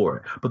excuses for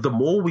it. But the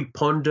more we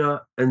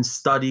ponder and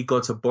study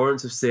God's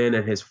abhorrence of sin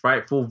and his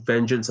frightful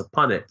vengeance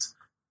upon it,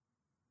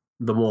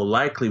 the more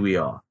likely we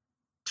are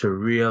to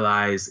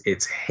realize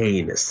its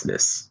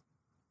heinousness.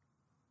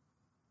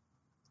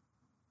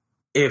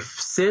 If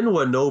sin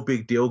were no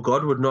big deal,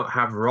 God would not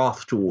have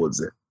wrath towards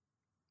it.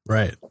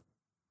 Right.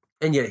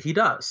 And yet he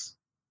does.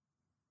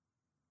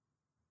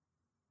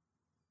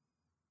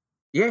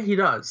 Yeah, he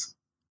does.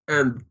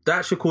 And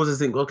that should cause us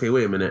to think, okay,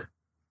 wait a minute.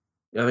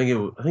 I think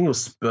it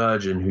was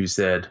Spurgeon who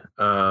said,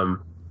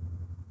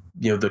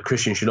 the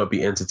Christian should not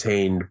be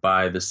entertained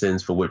by the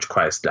sins for which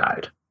Christ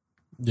died.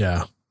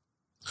 Yeah.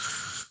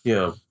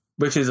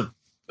 Which is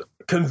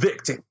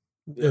convicting.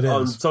 It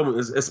is. Someone,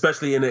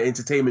 especially in an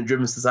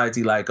entertainment-driven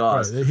society like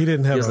ours. Right. He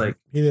didn't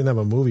have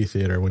a movie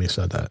theater when he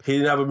said that. He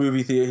didn't have a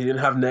movie theater. He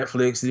didn't have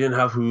Netflix. He didn't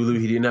have Hulu.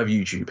 He didn't have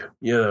YouTube.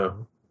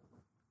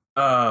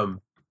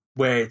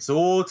 Where it's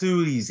all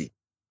too easy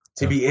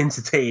to be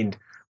entertained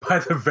by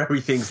the very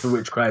things for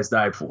which Christ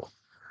died for.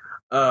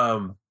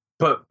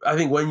 But I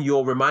think when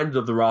you're reminded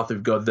of the wrath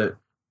of God, that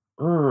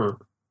I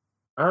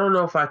don't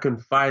know if I can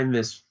find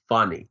this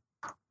funny,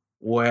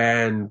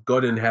 when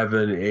God in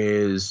heaven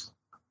is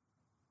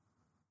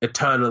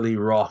eternally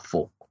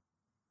wrathful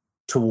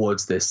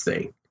towards this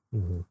thing.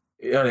 Mm-hmm.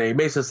 It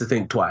makes us to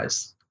think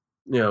twice.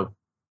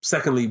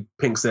 Secondly,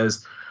 Pink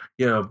says,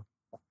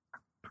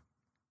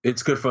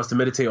 it's good for us to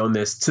meditate on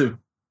this, to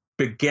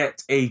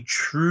beget a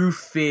true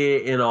fear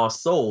in our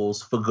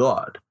souls for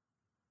God.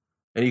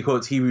 And he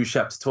quotes Hebrews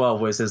chapter 12,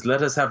 where it says,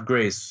 let us have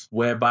grace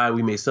whereby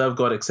we may serve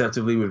God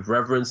acceptably with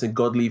reverence and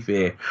godly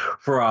fear,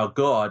 for our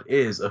God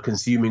is a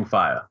consuming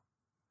fire.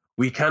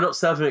 We cannot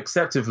serve him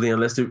acceptably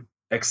unless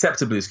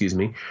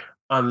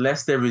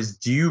there is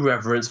due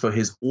reverence for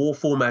his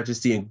awful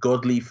majesty and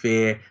godly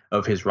fear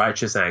of his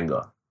righteous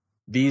anger.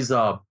 These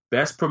are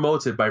best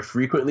promoted by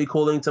frequently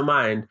calling to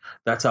mind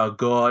that our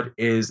God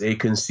is a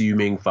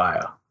consuming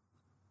fire.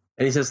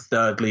 And he says,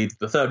 thirdly,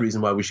 the third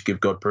reason why we should give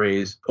God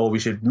praise, or we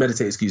should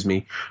meditate,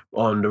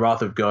 on the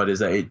wrath of God, is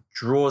that it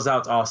draws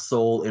out our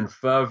soul in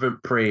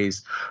fervent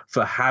praise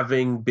for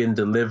having been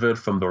delivered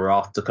from the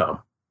wrath to come.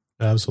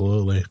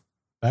 Absolutely.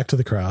 Back to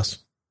the cross.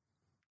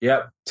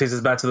 Yep. Takes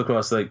us back to the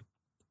cross. Like,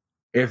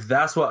 if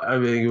that's what,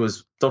 it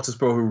was Dr.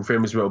 Sproul who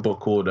famously wrote a book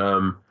called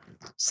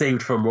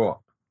Saved from Wrath.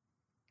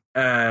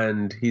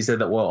 And he said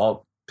that,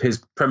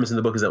 his premise in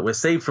the book is that we're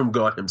saved from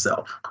God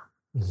himself.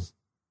 Mm-hmm.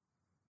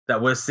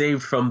 That we're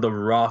saved from the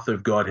wrath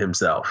of God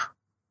himself.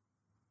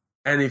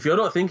 And if you're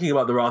not thinking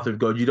about the wrath of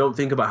God, you don't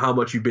think about how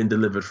much you've been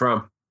delivered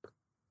from.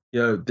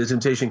 The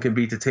temptation can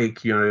be to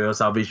take, your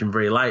salvation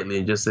very lightly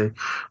and just say,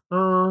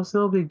 oh, it's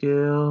no big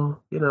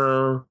deal,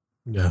 Yeah.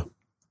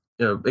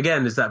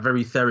 Again, it's that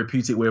very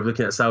therapeutic way of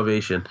looking at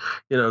salvation.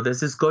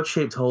 There's this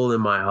God-shaped hole in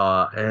my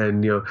heart,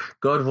 and,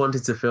 God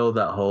wanted to fill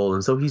that hole.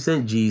 And so he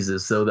sent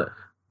Jesus so that,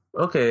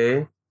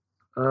 okay,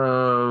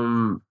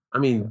 do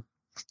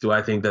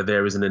I think that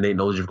there is an innate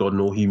knowledge of God in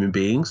all human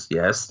beings?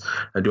 Yes.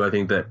 And do I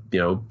think that,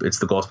 it's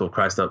the gospel of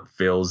Christ that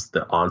fills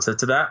the answer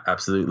to that?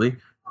 Absolutely.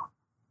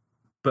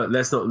 But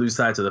let's not lose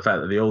sight of the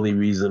fact that the only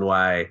reason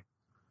why,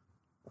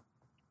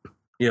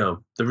 the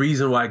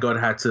reason why God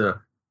had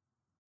to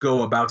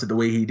go about it the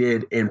way he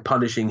did in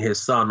punishing his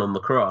son on the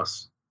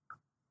cross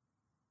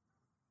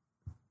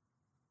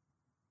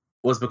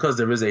was because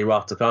there is a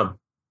wrath to come.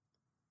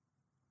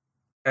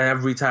 And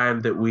every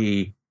time that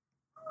we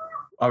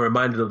are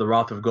reminded of the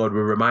wrath of God,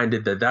 we're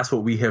reminded that that's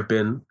what we have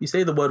been. We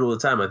say the word all the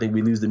time. I think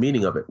we lose the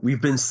meaning of it.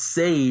 We've been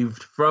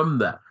saved from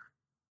that.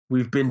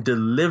 We've been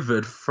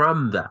delivered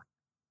from that.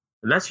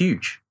 And that's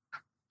huge.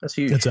 That's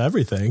huge. It's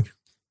everything.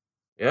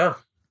 Yeah.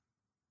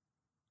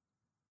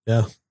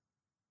 Yeah.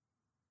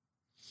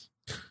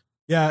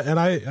 Yeah. And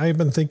I've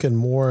been thinking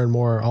more and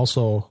more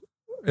also,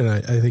 and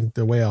I think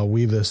the way I'll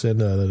weave this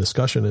into the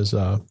discussion is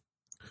of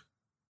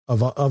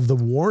the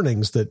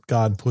warnings that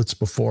God puts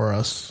before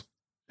us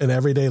in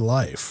everyday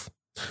life.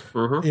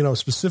 Mm-hmm.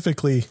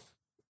 Specifically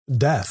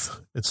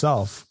death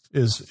itself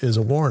is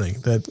a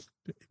warning that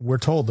we're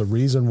told the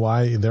reason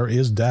why there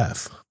is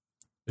death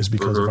is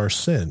because of our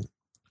sin.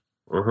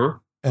 Mm-hmm.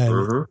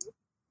 And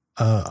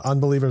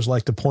unbelievers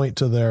like to point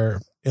to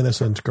their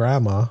innocent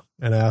grandma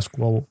and ask,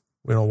 well,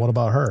 what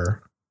about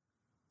her?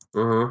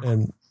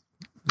 And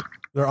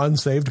their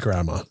unsaved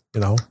grandma,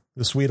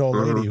 the sweet old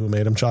lady who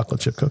made him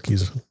chocolate chip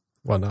cookies and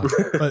whatnot.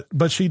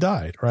 but she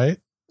died, right?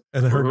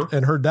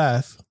 And her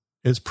death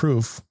is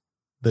proof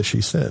that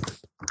she sinned.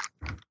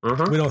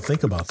 We don't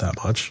think about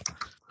that much.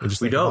 We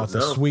just think about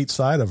the sweet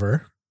side of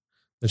her,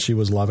 that she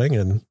was loving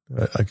and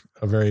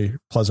a very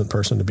pleasant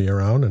person to be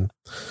around and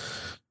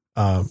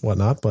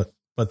whatnot. But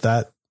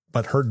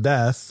her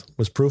death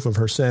was proof of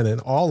her sin,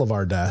 and all of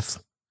our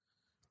death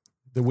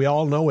that we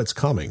all know it's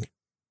coming.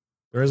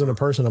 There isn't a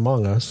person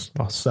among us,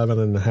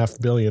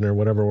 7.5 billion or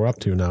whatever we're up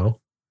to now,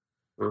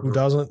 who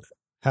doesn't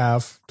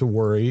have to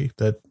worry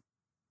that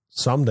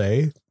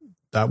someday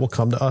that will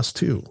come to us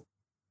too.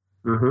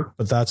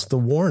 But that's the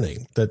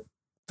warning,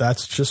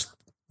 that's just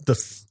the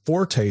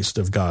foretaste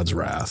of God's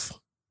wrath.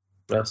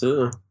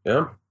 Absolutely.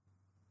 Yeah.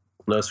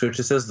 No,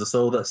 scripture says the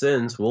soul that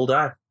sins will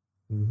die.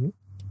 And,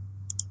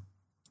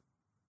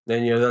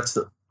 that's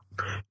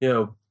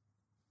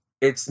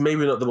it's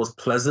maybe not the most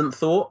pleasant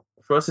thought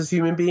for us as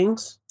human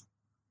beings,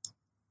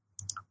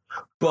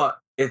 but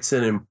it's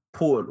an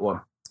important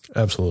one.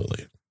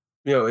 Absolutely.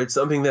 It's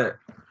something that,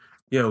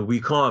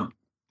 we can't,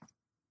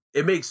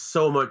 it makes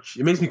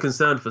me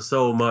concerned for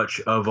so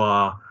much of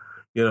our,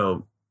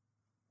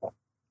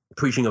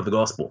 preaching of the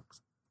gospel.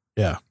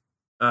 Yeah.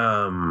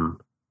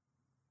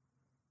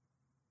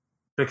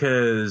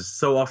 Because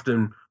so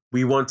often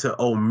we want to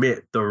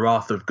omit the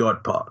wrath of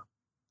God part.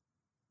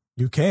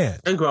 You can't.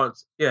 And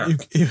grant, yeah. And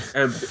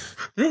the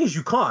thing is,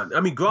 you can't.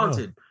 I mean,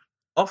 granted,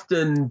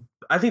 often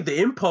I think the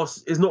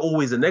impulse is not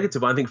always a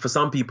negative. I think for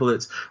some people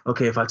it's,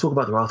 okay, if I talk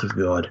about the wrath of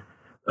God,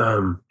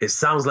 it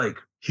sounds like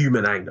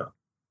human anger.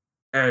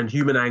 And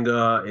human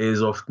anger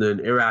is often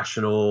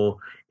irrational,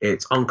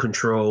 it's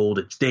uncontrolled,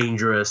 it's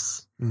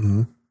dangerous.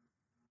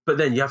 But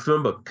then you have to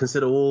remember,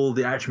 consider all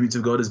the attributes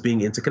of God as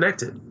being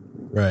interconnected.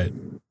 Right.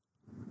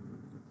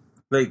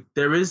 Like,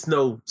 there is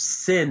no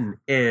sin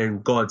in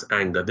God's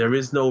anger. There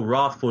is no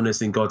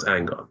wrathfulness in God's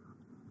anger.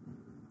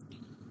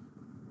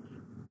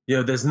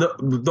 There's not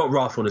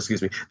wrathfulness,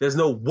 excuse me. There's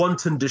no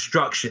wanton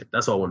destruction.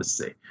 That's what I wanted to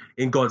say.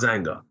 In God's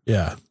anger.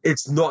 Yeah.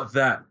 It's not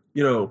that,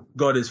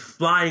 God is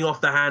flying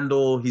off the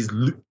handle.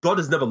 God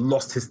has never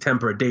lost his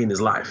temper a day in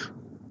his life.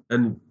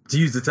 And to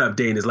use the term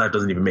day in his life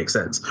doesn't even make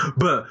sense.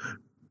 But,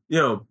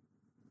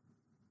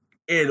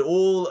 in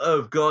all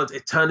of God's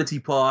eternity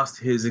past,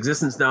 his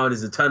existence now, and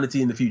his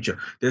eternity in the future,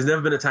 there's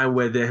never been a time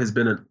where there has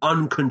been an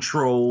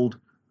uncontrolled,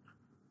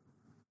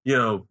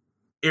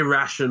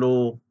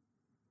 irrational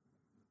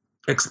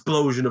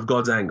explosion of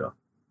God's anger.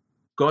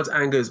 God's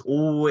anger is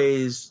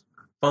always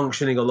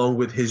functioning along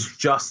with his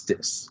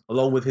justice,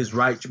 along with his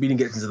right. We didn't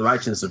get into the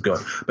righteousness of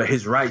God, but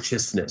his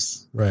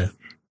righteousness, right?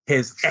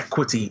 His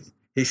equity,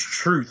 his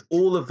truth,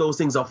 all of those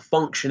things are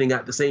functioning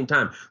at the same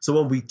time. So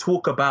when we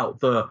talk about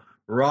the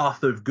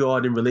wrath of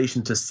God in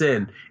relation to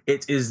sin,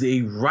 it is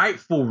a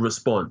rightful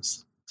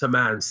response to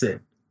man's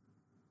sin.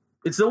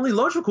 It's the only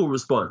logical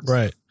response.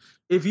 Right.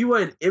 If you are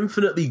an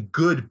infinitely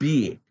good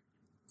being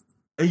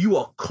and you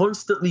are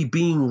constantly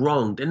being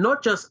wronged, and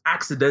not just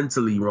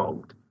accidentally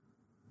wronged,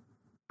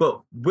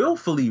 but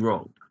willfully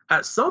wronged,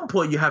 at some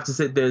point you have to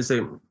sit there and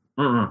say,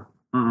 Well,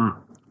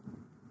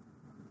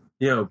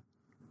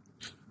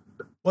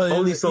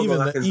 only even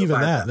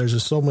that, there's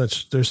just so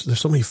much, there's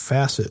so many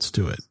facets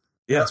to it.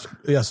 Yes.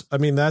 I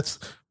mean,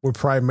 we're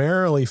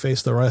primarily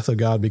face the wrath of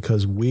God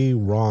because we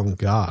wrong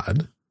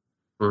God.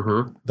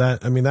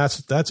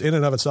 That's in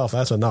and of itself,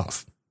 that's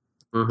enough.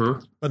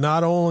 But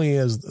not only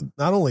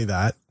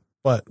that,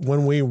 but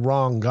when we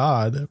wrong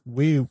God,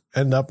 we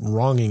end up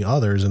wronging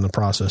others in the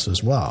process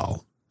as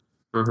well,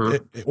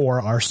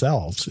 or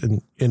ourselves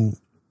in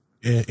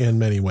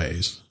many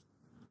ways.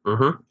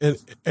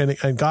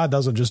 And God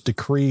doesn't just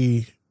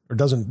decree or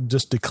doesn't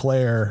just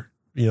declare,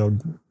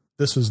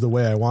 this is the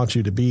way I want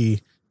you to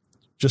be,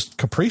 just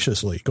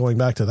capriciously, going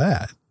back to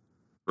that.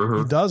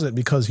 He does it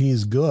because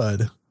he's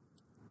good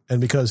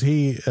and because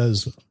he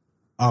is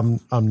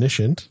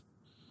omniscient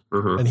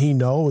and he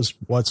knows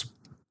what's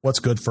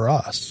good for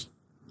us.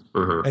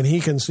 And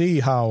he can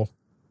see how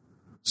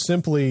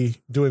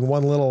simply doing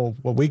one little,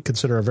 what we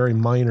consider a very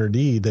minor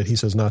deed that he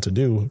says not to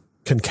do,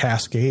 can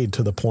cascade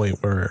to the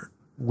point where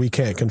we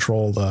can't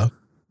control the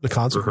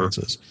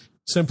consequences.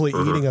 Simply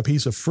eating a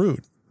piece of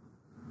fruit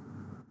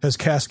has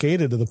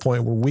cascaded to the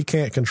point where we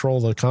can't control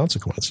the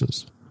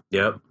consequences.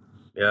 Yep.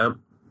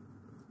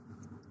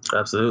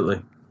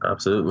 Absolutely.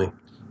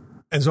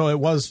 And so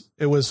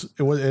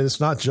it's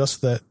not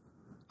just that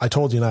I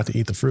told you not to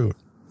eat the fruit.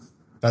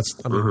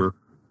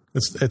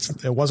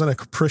 It wasn't a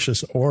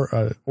capricious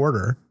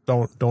order.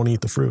 Don't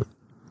eat the fruit.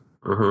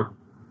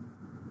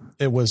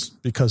 It was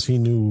because he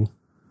knew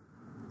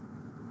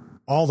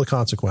all the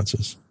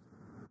consequences.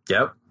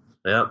 Yep.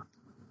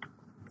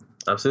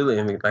 Absolutely.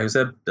 I mean, like I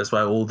said, that's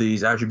why all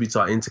these attributes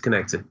are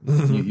interconnected.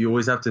 You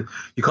always have to,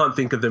 you can't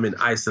think of them in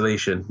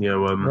isolation,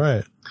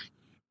 right.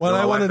 Well,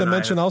 I wanted to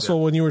mention also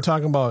when you were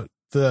talking about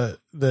the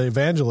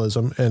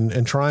evangelism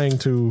and trying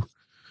to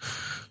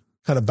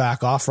kind of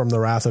back off from the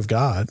wrath of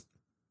God,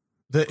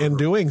 that in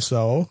doing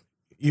so,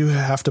 you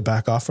have to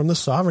back off from the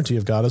sovereignty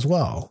of God as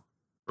well.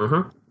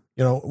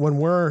 When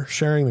we're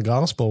sharing the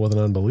gospel with an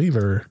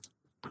unbeliever,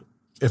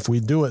 if we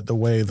do it the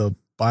way the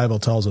Bible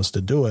tells us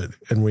to do it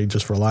and we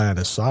just rely on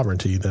his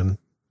sovereignty, then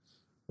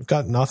we've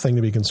got nothing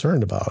to be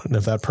concerned about. And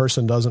if that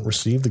person doesn't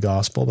receive the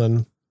gospel,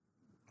 then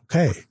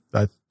okay,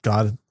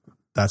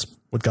 that's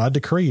what God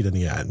decreed in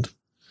the end.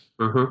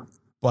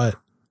 But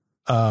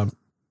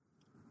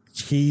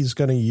he's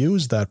going to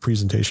use that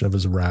presentation of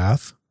his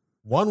wrath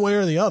one way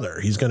or the other.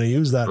 He's going to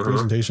use that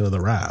presentation of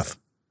the wrath.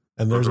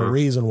 And there's a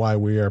reason why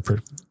we are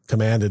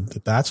commanded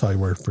that that's how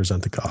we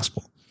present the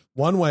gospel.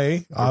 One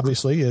way,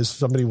 obviously, is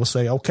somebody will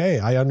say, okay,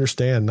 I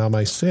understand now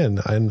my sin,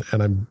 and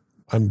I'm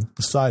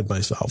beside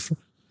myself.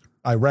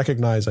 I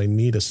recognize I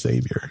need a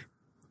savior.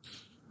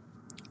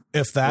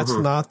 If that's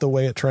not the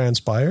way it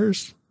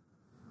transpires,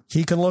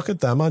 he can look at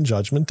them on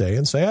Judgment Day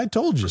and say, I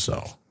told you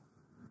so.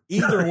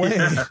 Either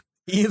way,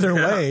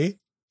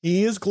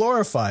 he is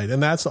glorified.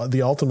 And that's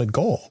the ultimate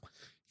goal.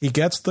 He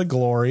gets the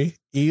glory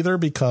either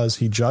because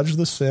he judged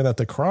the sin at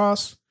the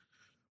cross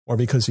or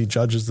because he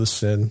judges the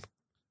sin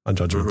on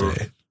Judgment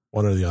Day.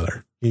 One or the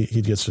other.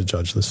 He gets to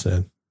judge the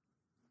sin.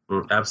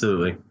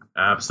 Absolutely.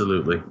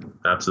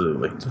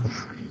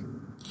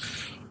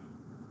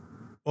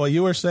 Well,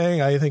 you were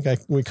saying, I think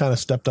we kind of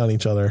stepped on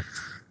each other.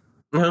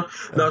 No,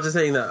 I was just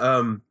saying that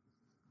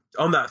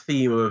on that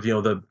theme of,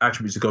 the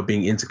attributes of God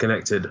being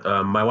interconnected,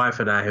 my wife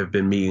and I have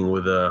been meeting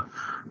with a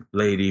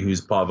lady who's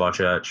part of our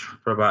church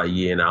for about a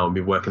year now, and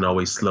we've been working our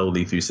way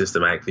slowly through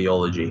systematic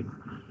theology.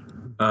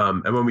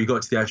 And when we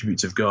got to the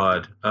attributes of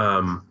God,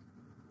 I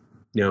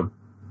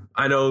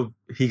know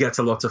he gets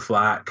a lot of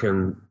flack,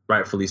 and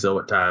rightfully so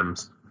at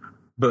times,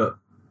 but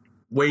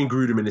Wayne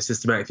Grudem in his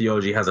systematic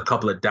theology has a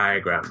couple of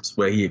diagrams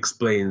where he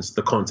explains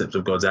the concept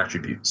of God's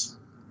attributes.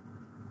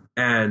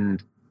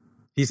 And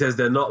he says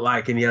they're not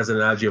like, and he has an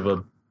analogy of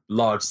a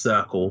large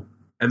circle,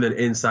 and then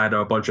inside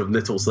are a bunch of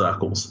little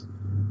circles.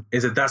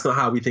 Is that that's not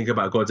how we think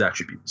about God's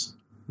attributes.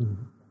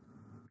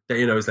 That,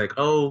 it's like,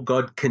 oh,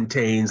 God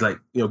contains,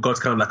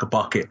 God's kind of like a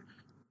bucket,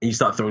 and you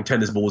start throwing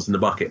tennis balls in the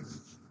bucket.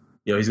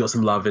 He's got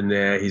some love in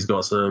there. He's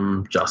got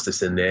some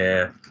justice in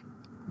there.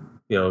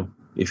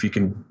 If you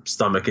can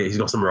stomach it, he's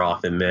got some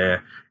wrath in there.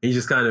 And you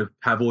just kind of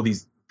have all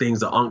these things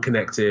that aren't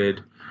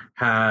connected,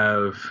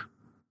 have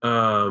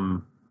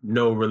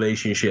no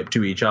relationship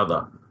to each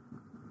other.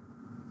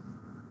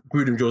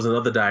 Grudem draws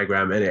another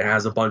diagram, and it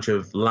has a bunch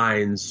of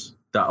lines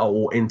that are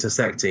all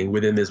intersecting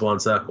within this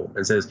one circle,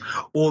 and says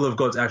all of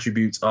God's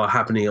attributes are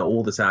happening at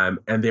all the time,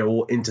 and they're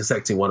all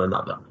intersecting one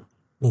another.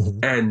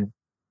 And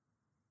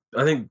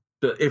I think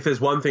that if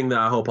there's one thing that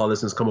I hope our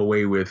listeners come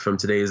away with from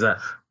today, is that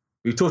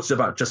we've talked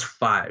about just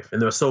 5,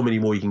 and there are so many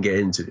more you can get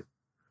into.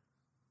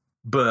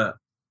 But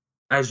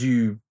as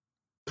you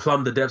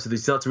plumb the depths of this,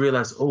 you start to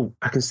realize, oh,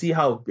 I can see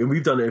how, and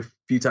we've done it a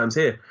few times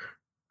here,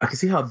 I can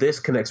see how this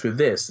connects with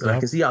this, and I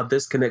can see how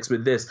this connects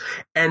with this.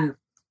 And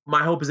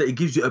my hope is that it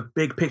gives you a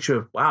big picture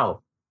of,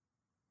 wow,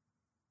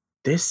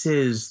 this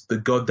is the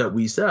God that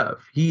we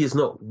serve. He is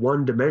not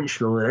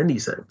one-dimensional in any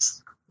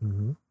sense.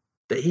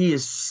 That he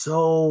is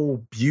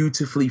so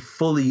beautifully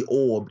fully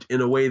orbed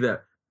in a way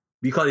that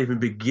we can't even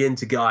begin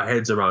to get our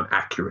heads around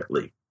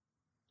accurately.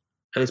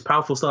 And it's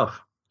powerful stuff.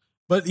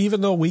 But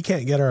even though we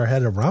can't get our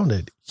head around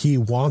it, he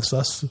wants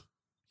us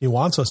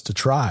to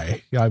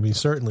try. I mean,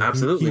 certainly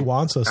Absolutely. He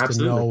wants us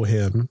to know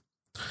him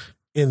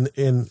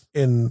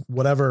in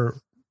whatever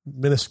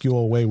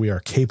minuscule way we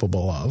are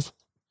capable of.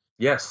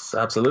 Yes,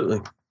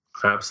 absolutely.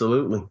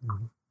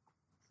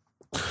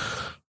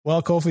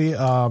 Well,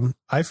 Kofi,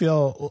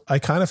 I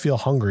kind of feel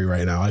hungry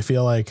right now. I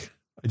feel like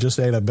I just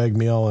ate a big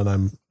meal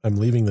and I'm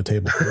leaving the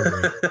table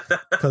hungry.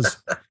 Because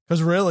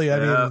really,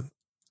 I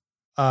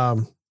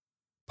mean,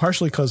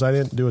 partially because I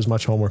didn't do as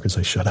much homework as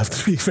I should have,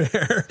 to be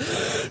fair,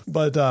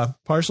 but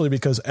partially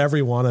because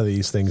every one of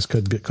these things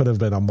could have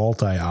been a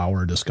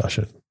multi-hour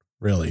discussion.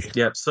 Really.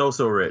 Yep. So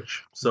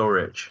rich.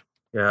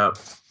 Yeah.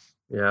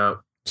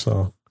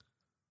 So,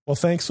 well,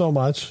 thanks so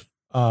much.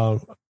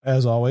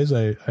 As always,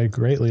 I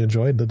greatly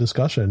enjoyed the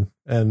discussion,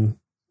 and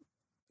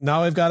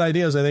now I've got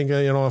ideas. I think,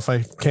 if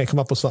I can't come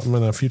up with something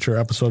in a future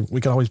episode, we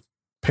can always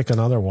pick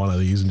another one of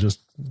these and just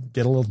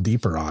get a little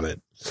deeper on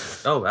it.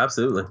 Oh,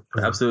 absolutely.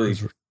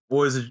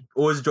 Always a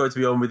joy to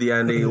be on with you,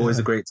 Andy. Always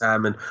a great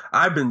time. And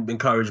I've been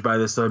encouraged by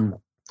this. I'm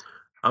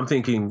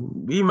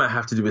thinking we might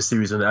have to do a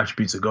series on the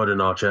attributes of God in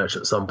our church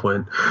at some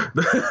point.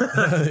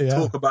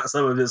 Talk about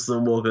some of this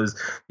some more, because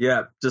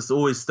just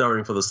always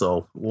stirring for the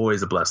soul.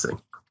 Always a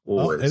blessing.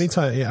 Always. Well,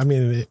 anytime. I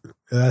mean,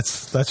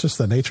 that's just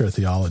the nature of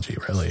theology,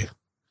 really.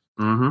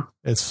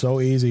 It's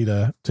so easy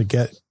to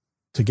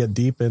get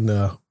deep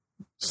into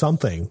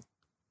something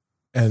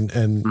and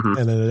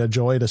a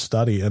joy to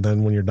study. And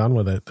then when you're done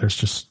with it, there's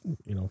just,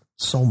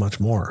 so much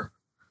more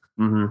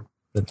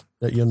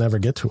that you'll never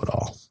get to it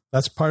all.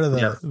 That's part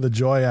of the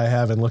joy I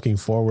have in looking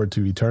forward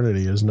to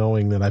eternity, is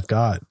knowing that I've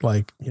got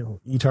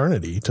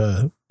eternity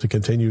to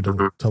continue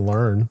to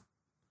learn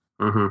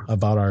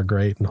about our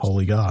great and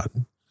holy God.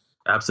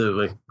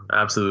 Absolutely.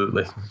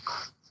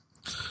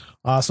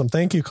 Awesome.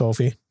 Thank you,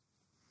 Kofi.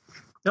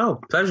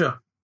 No, pleasure.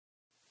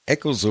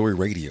 Echo Zoe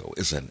Radio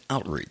is an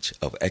outreach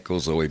of Echo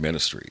Zoe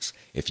Ministries.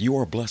 If you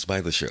are blessed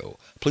by the show,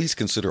 please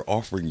consider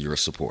offering your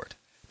support.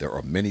 There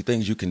are many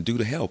things you can do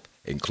to help,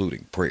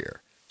 including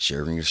prayer,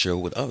 sharing the show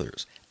with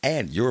others,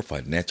 and your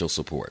financial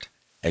support.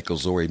 Echo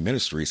Zoe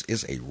Ministries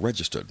is a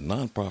registered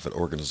nonprofit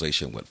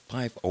organization with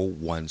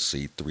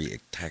 501c3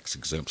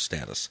 tax-exempt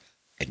status,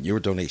 and your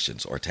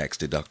donations are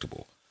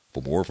tax-deductible.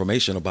 For more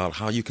information about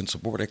how you can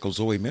support Echo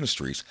Zoe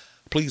Ministries,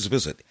 please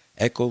visit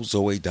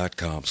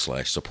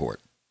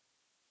echozoe.com/support.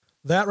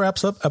 That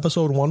wraps up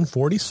episode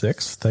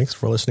 146. Thanks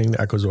for listening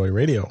to Echo Zoe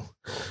Radio.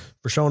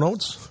 For show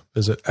notes,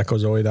 visit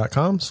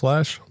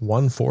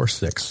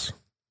echozoe.com/146.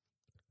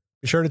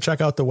 Be sure to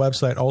check out the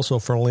website also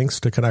for links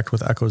to connect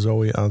with Echo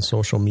Zoe on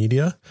social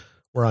media.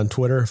 We're on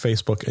Twitter,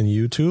 Facebook, and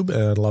YouTube,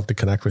 and I'd love to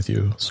connect with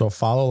you. So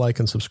follow, like,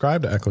 and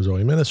subscribe to Echo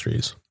Zoe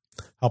Ministries.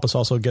 Help us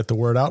also get the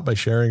word out by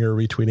sharing or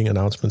retweeting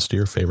announcements to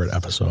your favorite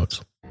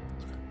episodes.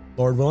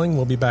 Lord willing,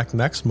 we'll be back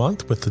next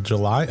month with the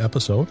July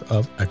episode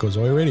of Echo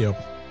Zoe Radio.